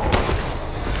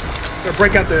 Gonna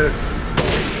break out the...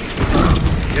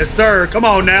 Yes, sir. Come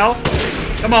on now.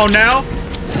 Come on now.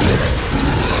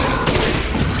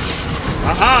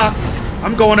 Uh-uh.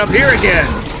 I'm going up here again.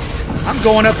 I'm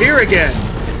going up here again.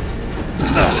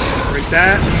 Break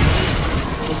that.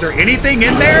 Was there anything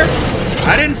in there?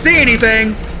 I didn't see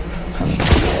anything.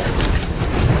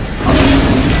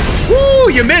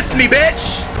 Woo! You missed me,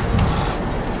 bitch!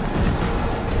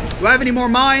 Do I have any more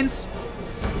mines?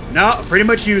 No, I pretty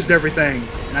much used everything.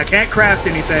 And I can't craft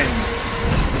anything.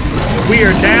 We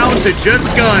are down to just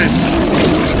guns.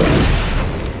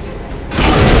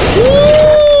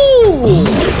 Woo!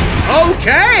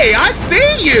 Okay, I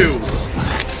see you!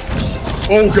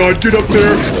 Oh god, get up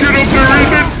there! Get up there,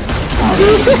 Ethan!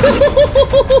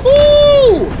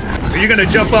 Are you gonna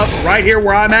jump up right here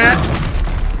where I'm at?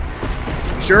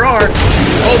 You sure are.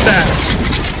 Hold that.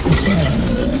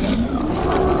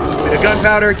 Give me the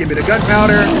gunpowder, give me the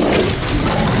gunpowder.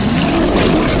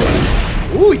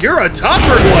 Ooh, you're a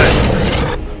tougher one.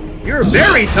 You're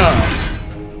very tough.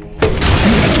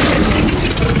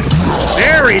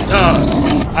 Very tough.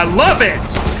 I love it.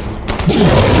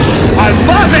 I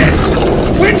love it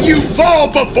when you fall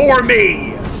before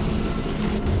me.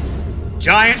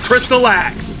 Giant crystal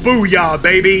axe. Booyah,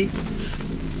 baby.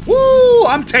 Woo,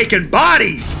 I'm taking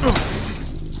bodies.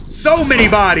 So many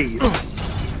bodies.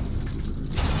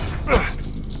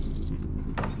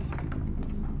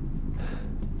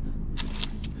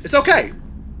 It's okay.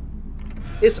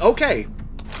 It's okay.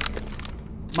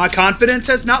 My confidence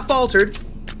has not faltered.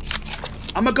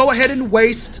 I'm gonna go ahead and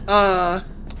waste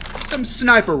some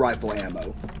sniper rifle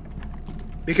ammo.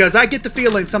 Because I get the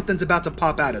feeling something's about to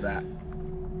pop out of that.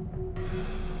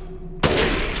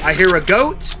 I hear a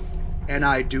goat, and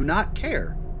I do not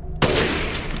care.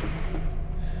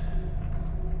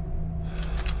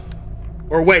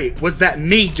 Or wait, was that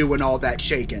me doing all that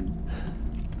shaking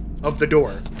of the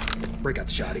door? Break out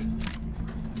the shotty.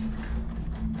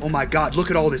 Oh my god, look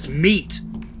at all this meat.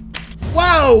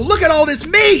 Whoa, look at all this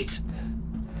meat!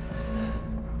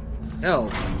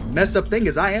 Hell, messed up thing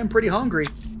is I am pretty hungry.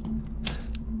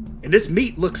 And this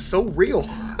meat looks so real.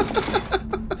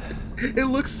 It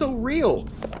looks so real.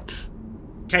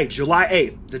 Okay, July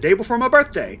 8th, the day before my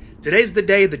birthday. Today's the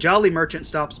day the Jolly Merchant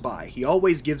stops by. He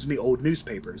always gives me old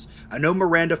newspapers. I know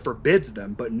Miranda forbids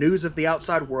them, but news of the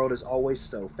outside world is always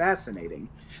so fascinating.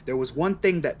 There was one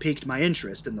thing that piqued my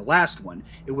interest in the last one.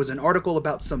 It was an article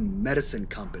about some medicine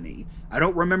company. I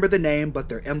don't remember the name, but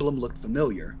their emblem looked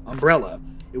familiar. Umbrella.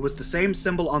 It was the same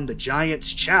symbol on the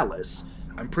giant's chalice.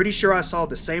 I'm pretty sure I saw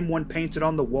the same one painted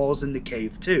on the walls in the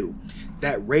cave too.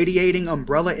 That radiating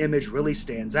umbrella image really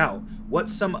stands out.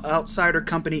 What's some outsider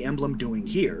company emblem doing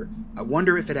here? I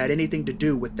wonder if it had anything to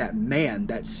do with that man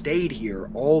that stayed here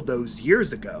all those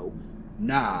years ago.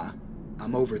 Nah,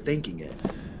 I'm overthinking it.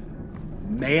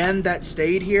 Man that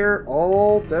stayed here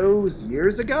all those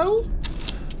years ago?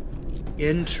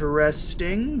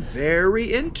 Interesting.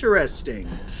 Very interesting.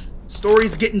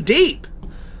 Story's getting deep.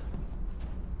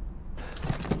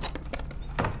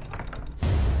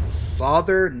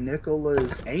 Father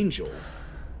Nicola's Angel.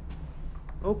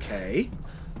 Okay.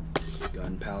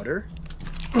 Gunpowder.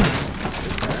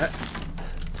 That.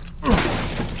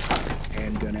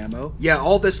 Handgun ammo. Yeah,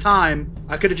 all this time,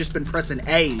 I could have just been pressing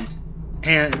A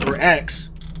or X,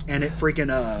 and it freaking,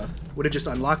 would have just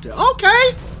unlocked it.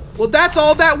 Okay! Well, that's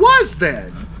all that was,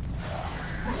 then.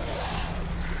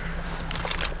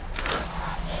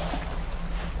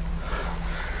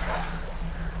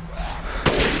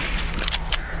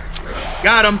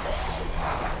 Got him.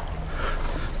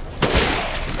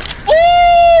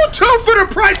 Ooh, 2 for the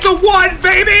price of 1,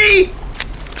 baby!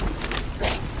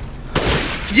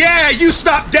 Yeah, you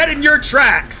stopped dead in your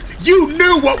tracks. You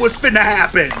knew what was finna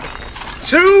happen.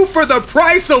 2 for the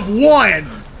price of 1.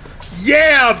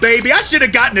 Yeah, baby, I should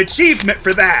have gotten an achievement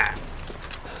for that.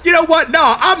 You know what?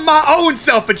 No, I'm my own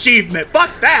self-achievement.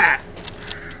 Fuck that.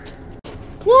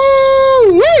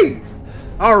 Woo-wee!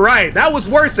 All right, that was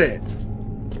worth it.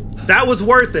 That was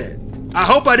worth it. I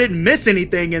hope I didn't miss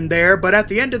anything in there, but at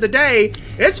the end of the day,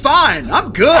 it's fine.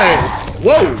 I'm good.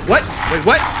 Whoa, what? Wait,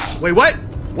 what? Wait, what?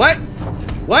 What?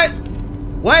 What?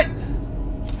 What?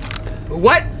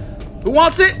 What? Who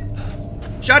wants it?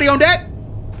 Shotty on deck?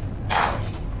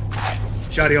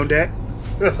 Shotty on deck?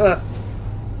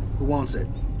 Who wants it?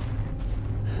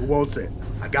 Who wants it?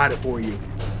 I got it for you.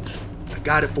 I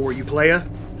got it for you, playa.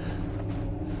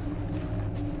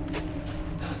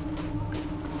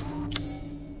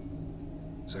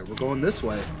 So we're going this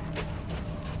way.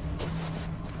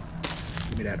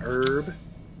 Give me that herb.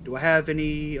 Do I have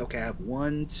any? Okay, I have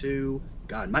 1, 2.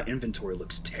 God, my inventory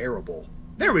looks terrible.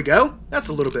 There we go. That's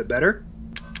a little bit better.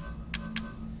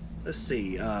 Let's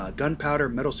see. Gunpowder,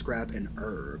 metal scrap, and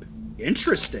herb.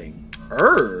 Interesting.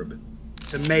 Herb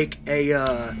to make a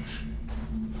to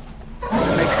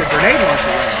make the grenade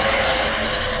launcher.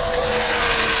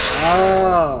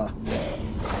 Ah.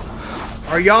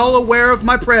 Are y'all aware of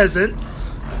my presence?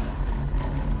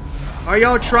 Are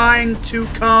y'all trying to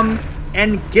come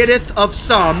and getteth of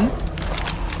some?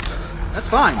 That's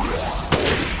fine.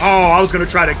 Oh, I was gonna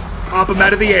try to pop him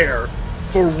out of the air.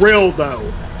 For real,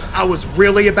 though. I was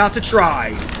really about to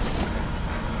try.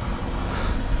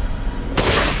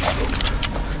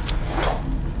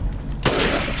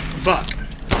 Fuck.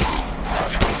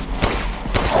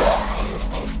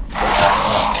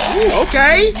 Ooh,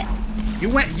 okay. You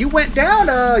went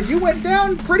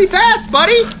down pretty fast,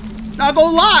 buddy. Not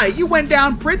gonna lie, you went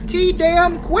down pretty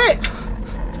damn quick.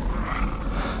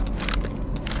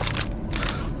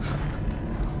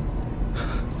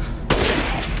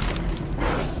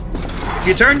 If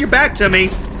you turn your back to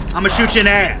me, I'ma shoot you in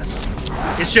the ass.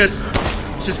 It's just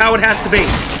how it has to be.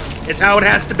 It's how it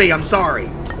has to be. I'm sorry.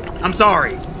 I'm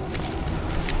sorry.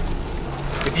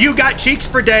 If you got cheeks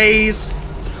for days,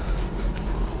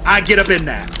 I get up in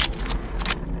that.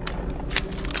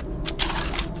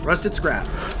 Rusted scrap.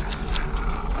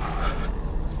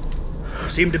 There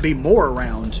seem to be more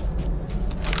around.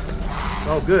 It's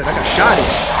all good. I got shotty.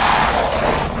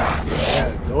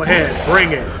 Yeah, go ahead.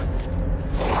 Bring it.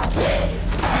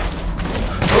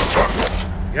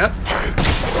 Yep.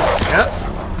 Yep.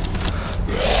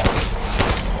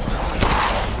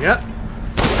 Yep.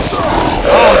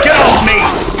 Oh, get off me!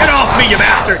 Get off me, you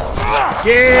bastard!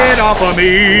 Get off of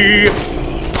me!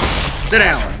 Sit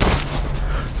down.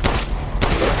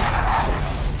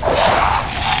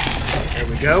 There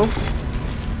we go.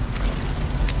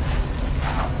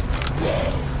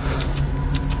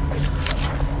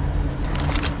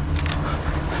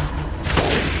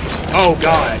 Oh,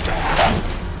 God.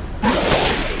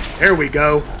 There we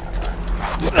go.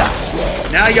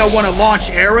 Now y'all want to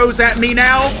launch arrows at me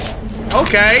now?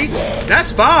 Okay,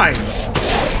 that's fine.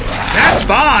 That's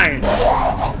fine.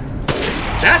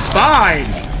 That's fine.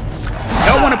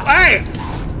 Y'all want to... Hey!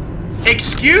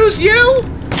 Excuse you?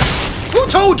 Who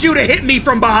told you to hit me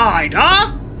from behind,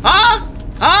 huh? Huh?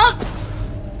 Huh?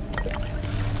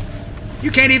 You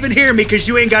can't even hear me because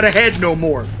you ain't got a head no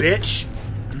more, bitch.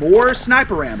 More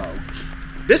sniper ammo.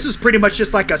 This is pretty much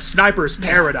just like a sniper's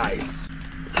paradise.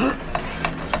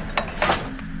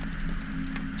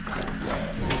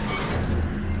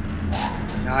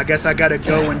 Now I guess I gotta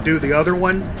go and do the other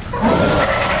one.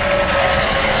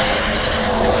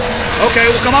 Okay,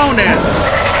 well come on then.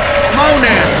 Come on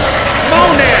then. Come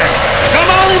on then. Come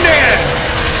on then.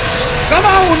 Come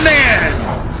on then.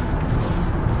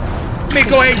 Let me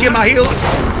go ahead and get my heal.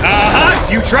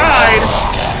 Uh-huh, you tried.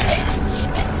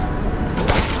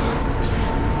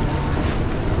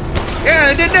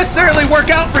 Yeah, it didn't necessarily work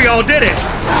out for y'all, did it?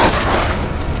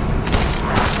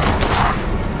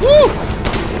 Woo!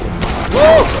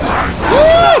 Woo!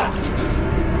 Woo!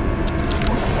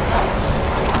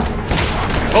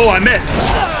 Oh, I missed.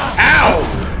 Ow!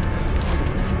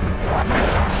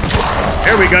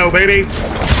 There we go, baby.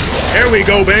 There we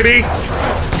go, baby.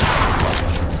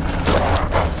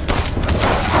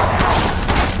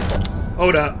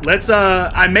 Hold up. Let's,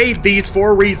 I made these for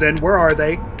a reason. Where are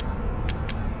they?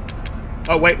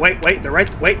 Oh, wait. They're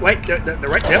right. Wait. They're right. Yep, they're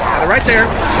right there.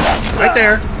 Right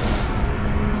there.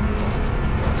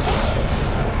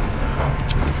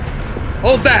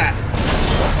 Hold that.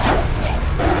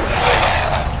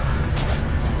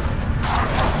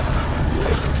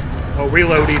 Oh,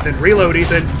 reload, Ethan. Reload,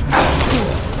 Ethan.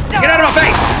 Get out of my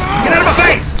face! Get out of my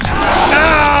face!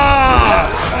 Ah!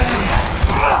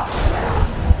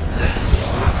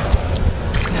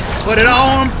 Put it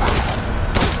on.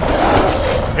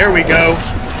 There we go.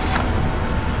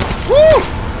 Woo!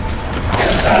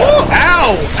 Woo!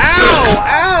 Ow! Ow!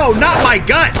 Ow! Not my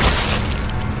gut!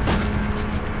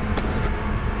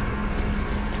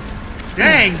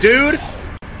 Dang, dude!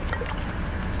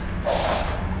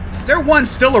 Is there one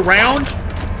still around?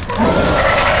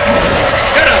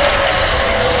 Get up!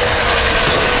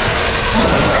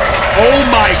 Oh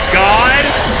my god!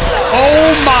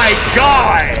 Oh my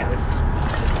god!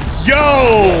 Yo!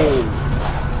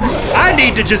 I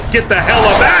need to just get the hell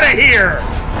up out of here!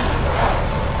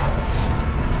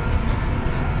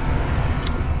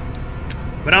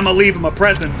 But I'm gonna leave him a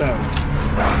present, though.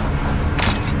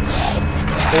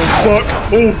 Oh, fuck!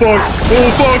 Oh, fuck!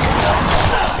 Oh, fuck!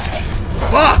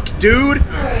 Fuck, dude!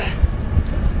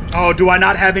 Oh, do I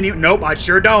not have any? Nope, I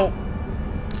sure don't.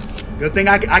 Good thing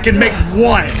I can make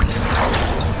one.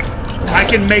 I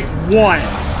can make one.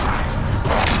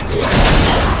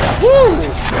 Woo!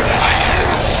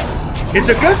 It's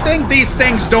a good thing these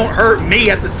things don't hurt me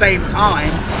at the same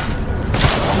time.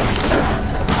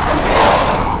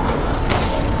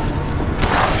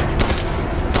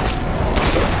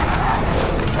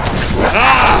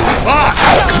 Fuck!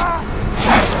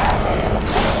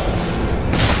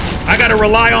 I gotta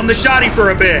rely on the shotty for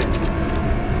a bit.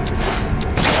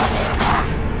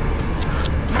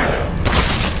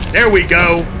 There we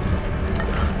go.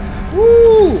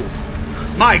 Woo!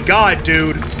 My god,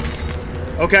 dude.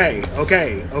 Okay,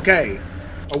 okay, okay.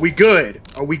 Are we good?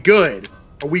 Are we good?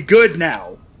 Are we good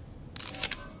now?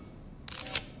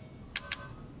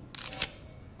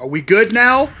 Are we good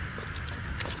now?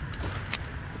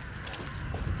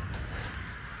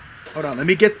 Hold on, let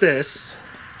me get this.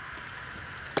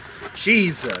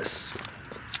 Jesus.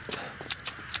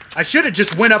 I should have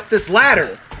just went up this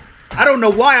ladder. I don't know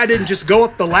why I didn't just go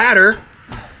up the ladder.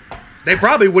 They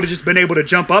probably would have just been able to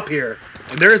jump up here.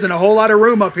 And there isn't a whole lot of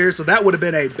room up here, so that would have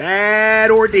been a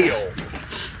bad ordeal.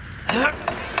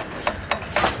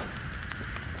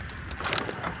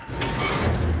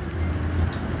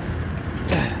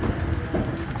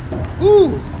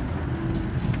 Ooh.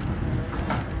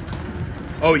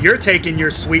 Oh, you're taking your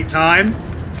sweet time.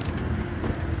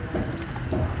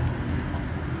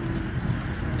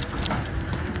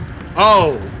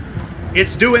 Oh,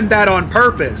 it's doing that on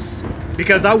purpose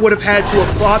because I would have had to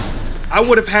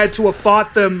have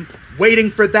fought them waiting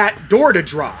for that door to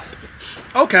drop.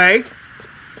 Okay.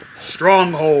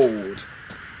 Stronghold.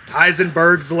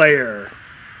 Heisenberg's lair.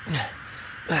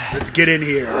 Let's get in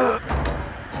here.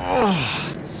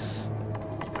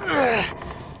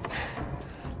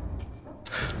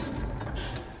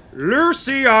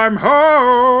 Lucy, I'm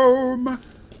home.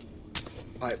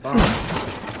 Pipe bomb.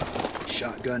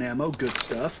 Shotgun ammo. Good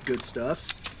stuff. Good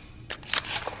stuff.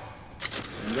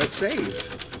 And let's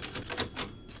save.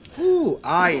 Ooh,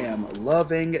 I am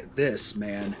loving this,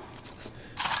 man.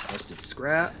 Rusted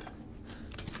scrap.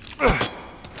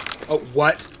 Oh,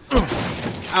 what?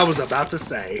 I was about to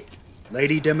say.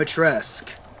 Lady Dimitrescu.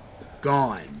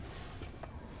 Gone.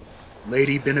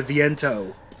 Lady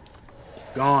Beneviento.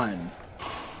 Gone.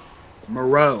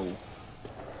 Moreau.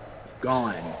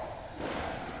 Gone.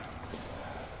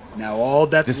 Now all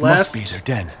that's this left must be their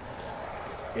den.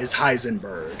 Is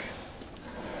Heisenberg.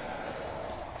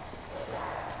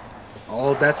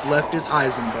 All that's left is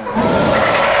Heisenberg.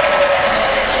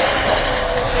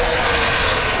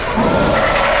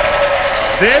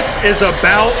 This is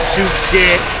about to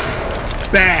get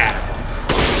bad.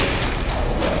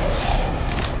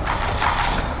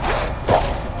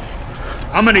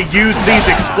 I'm gonna use these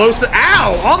explosive.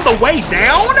 Ow! On the way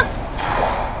down?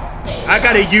 I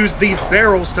gotta use these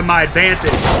barrels to my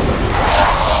advantage.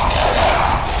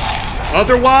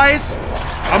 Otherwise,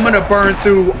 I'm gonna burn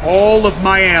through all of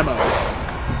my ammo.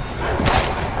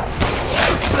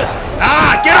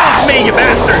 Ah! Get off me, you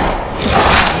bastards!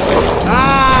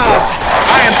 Ah!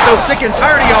 I am so sick and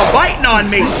tired of y'all biting on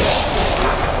me!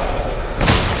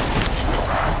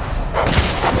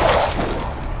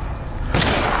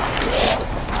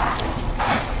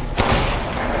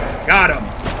 Got him.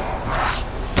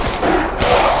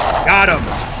 Got him.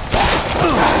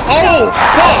 Oh,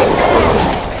 fuck!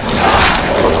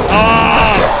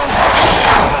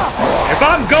 If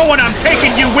I'm going, I'm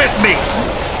taking you with me.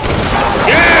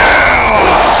 Yeah!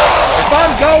 If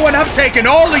I'm going, I'm taking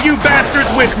all of you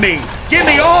bastards with me. Give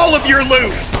me all of your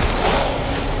loot.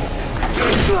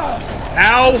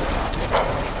 Ow.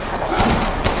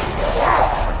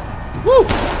 Woo.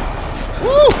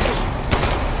 Woo.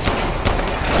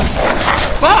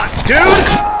 Fuck, dude!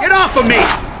 Get off of me!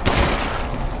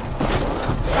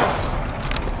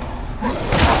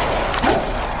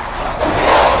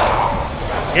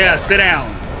 Yeah, sit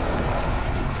down.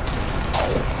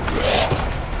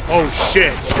 Oh,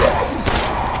 shit.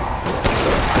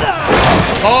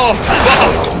 Oh,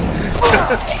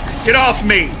 fuck. Get off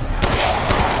me.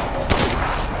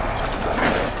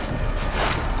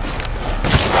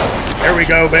 There we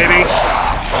go, baby.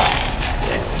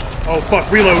 Oh,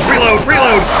 fuck. Reload, reload,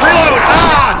 reload, reload.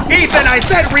 Ah! Ethan, I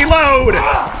said reload.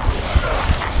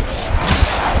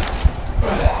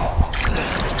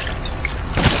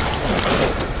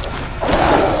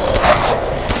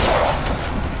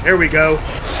 There we go.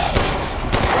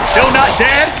 Still not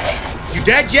dead? You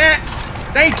dead yet?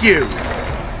 Thank you.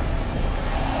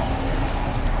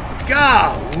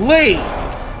 Golly.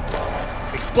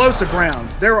 Explosive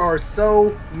rounds. There are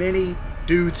so many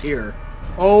dudes here.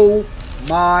 Oh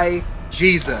my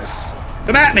Jesus.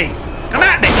 Come at me. Come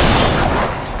at me.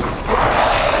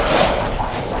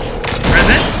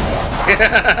 Present.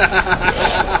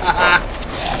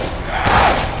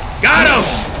 Got him.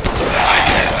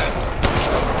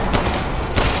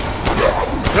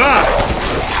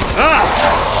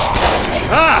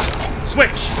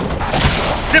 Switch.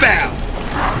 Sit down.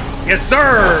 Yes,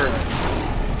 sir.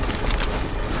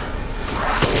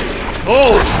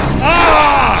 Oh.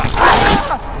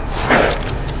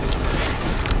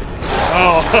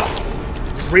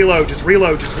 Oh. Just reload. Just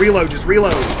reload. Just reload. Just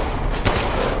reload.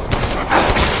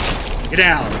 Get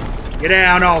down. Get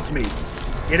down off me.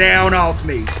 Get down off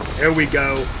me. There we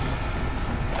go.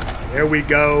 There we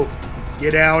go.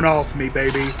 Get down off me,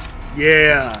 baby.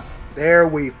 Yeah. There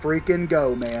we freaking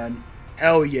go, man.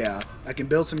 Hell yeah. I can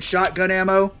build some shotgun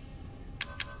ammo.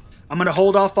 I'm going to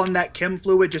hold off on that chem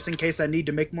fluid just in case I need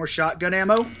to make more shotgun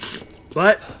ammo.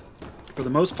 But for the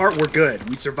most part, we're good.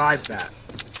 We survived that.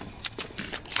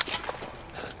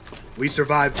 We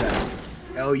survived that.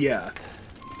 Hell yeah.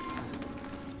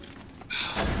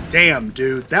 Damn,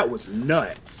 dude. That was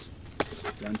nuts.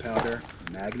 Gunpowder.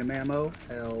 Magnum ammo.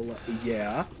 Hell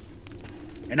yeah.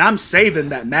 And I'm saving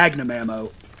that Magnum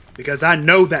ammo because I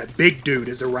know that big dude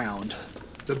is around.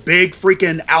 The big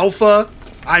freaking alpha,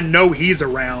 I know he's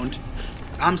around.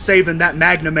 I'm saving that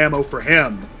Magnum ammo for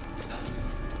him.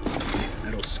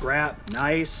 Metal scrap,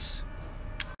 nice.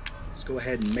 Let's go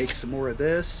ahead and make some more of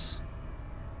this.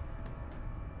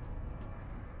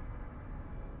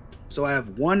 So I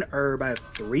have 1 herb, I have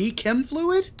 3 chem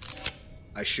fluid?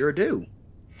 I sure do.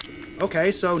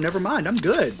 Okay, so never mind, I'm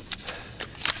good.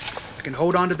 I can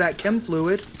hold on to that chem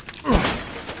fluid.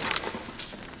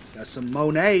 Got some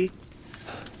Monet.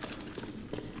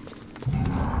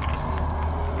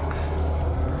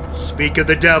 Speak of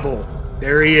the devil.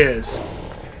 There he is.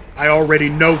 I already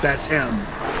know that's him.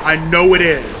 I know it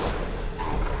is.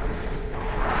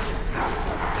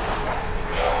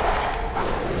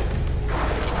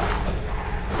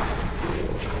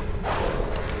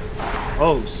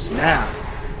 Oh, snap.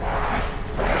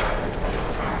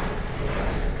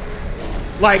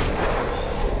 Like,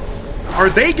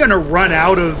 are they gonna run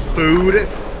out of food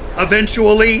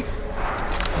eventually?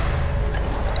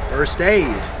 First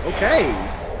aid. Okay.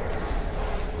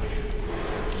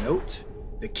 Note,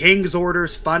 the king's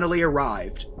orders finally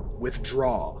arrived.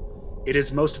 Withdraw. It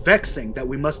is most vexing that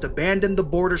we must abandon the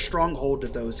border stronghold to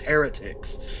those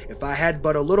heretics. If I had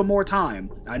but a little more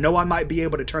time, I know I might be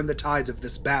able to turn the tides of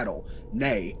this battle.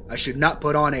 Nay, I should not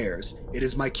put on airs. It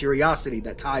is my curiosity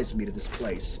that ties me to this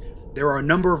place. There are a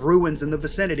number of ruins in the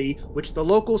vicinity, which the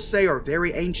locals say are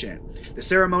very ancient. The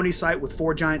ceremony site with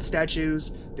 4 giant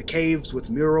statues, the caves with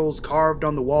murals carved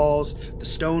on the walls, the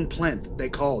stone plinth they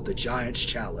call the Giant's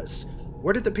Chalice.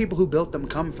 Where did the people who built them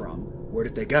come from? Where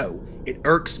did they go? It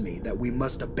irks me that we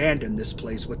must abandon this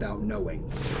place without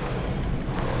knowing.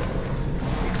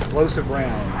 Explosive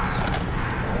rounds.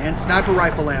 And sniper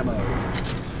rifle ammo.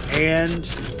 And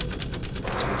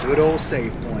a good old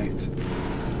save point.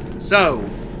 So,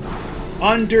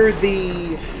 under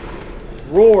the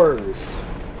roars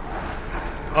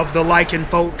of the lichen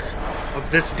folk of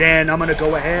this den, I'm going to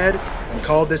go ahead and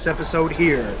call this episode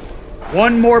here.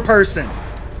 One more person.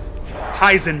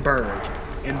 Heisenberg.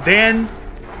 And then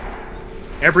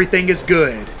everything is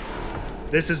good.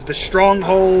 This is the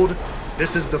stronghold.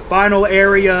 This is the final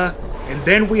area. And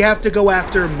then we have to go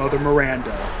after Mother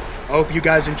Miranda. I hope you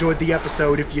guys enjoyed the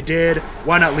episode. If you did,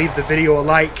 why not leave the video a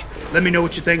like? Let me know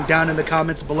what you think down in the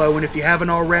comments below. And if you haven't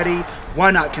already,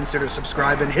 why not consider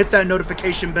subscribing? Hit that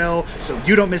notification bell so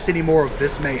you don't miss any more of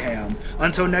this mayhem.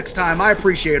 Until next time, I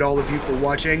appreciate all of you for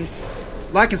watching.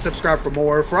 Like and subscribe for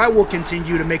more, for I will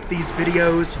continue to make these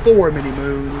videos for many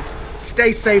moons.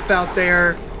 Stay safe out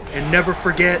there, and never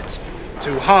forget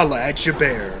to holla at your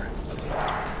bear.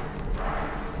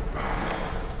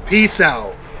 Peace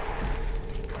out.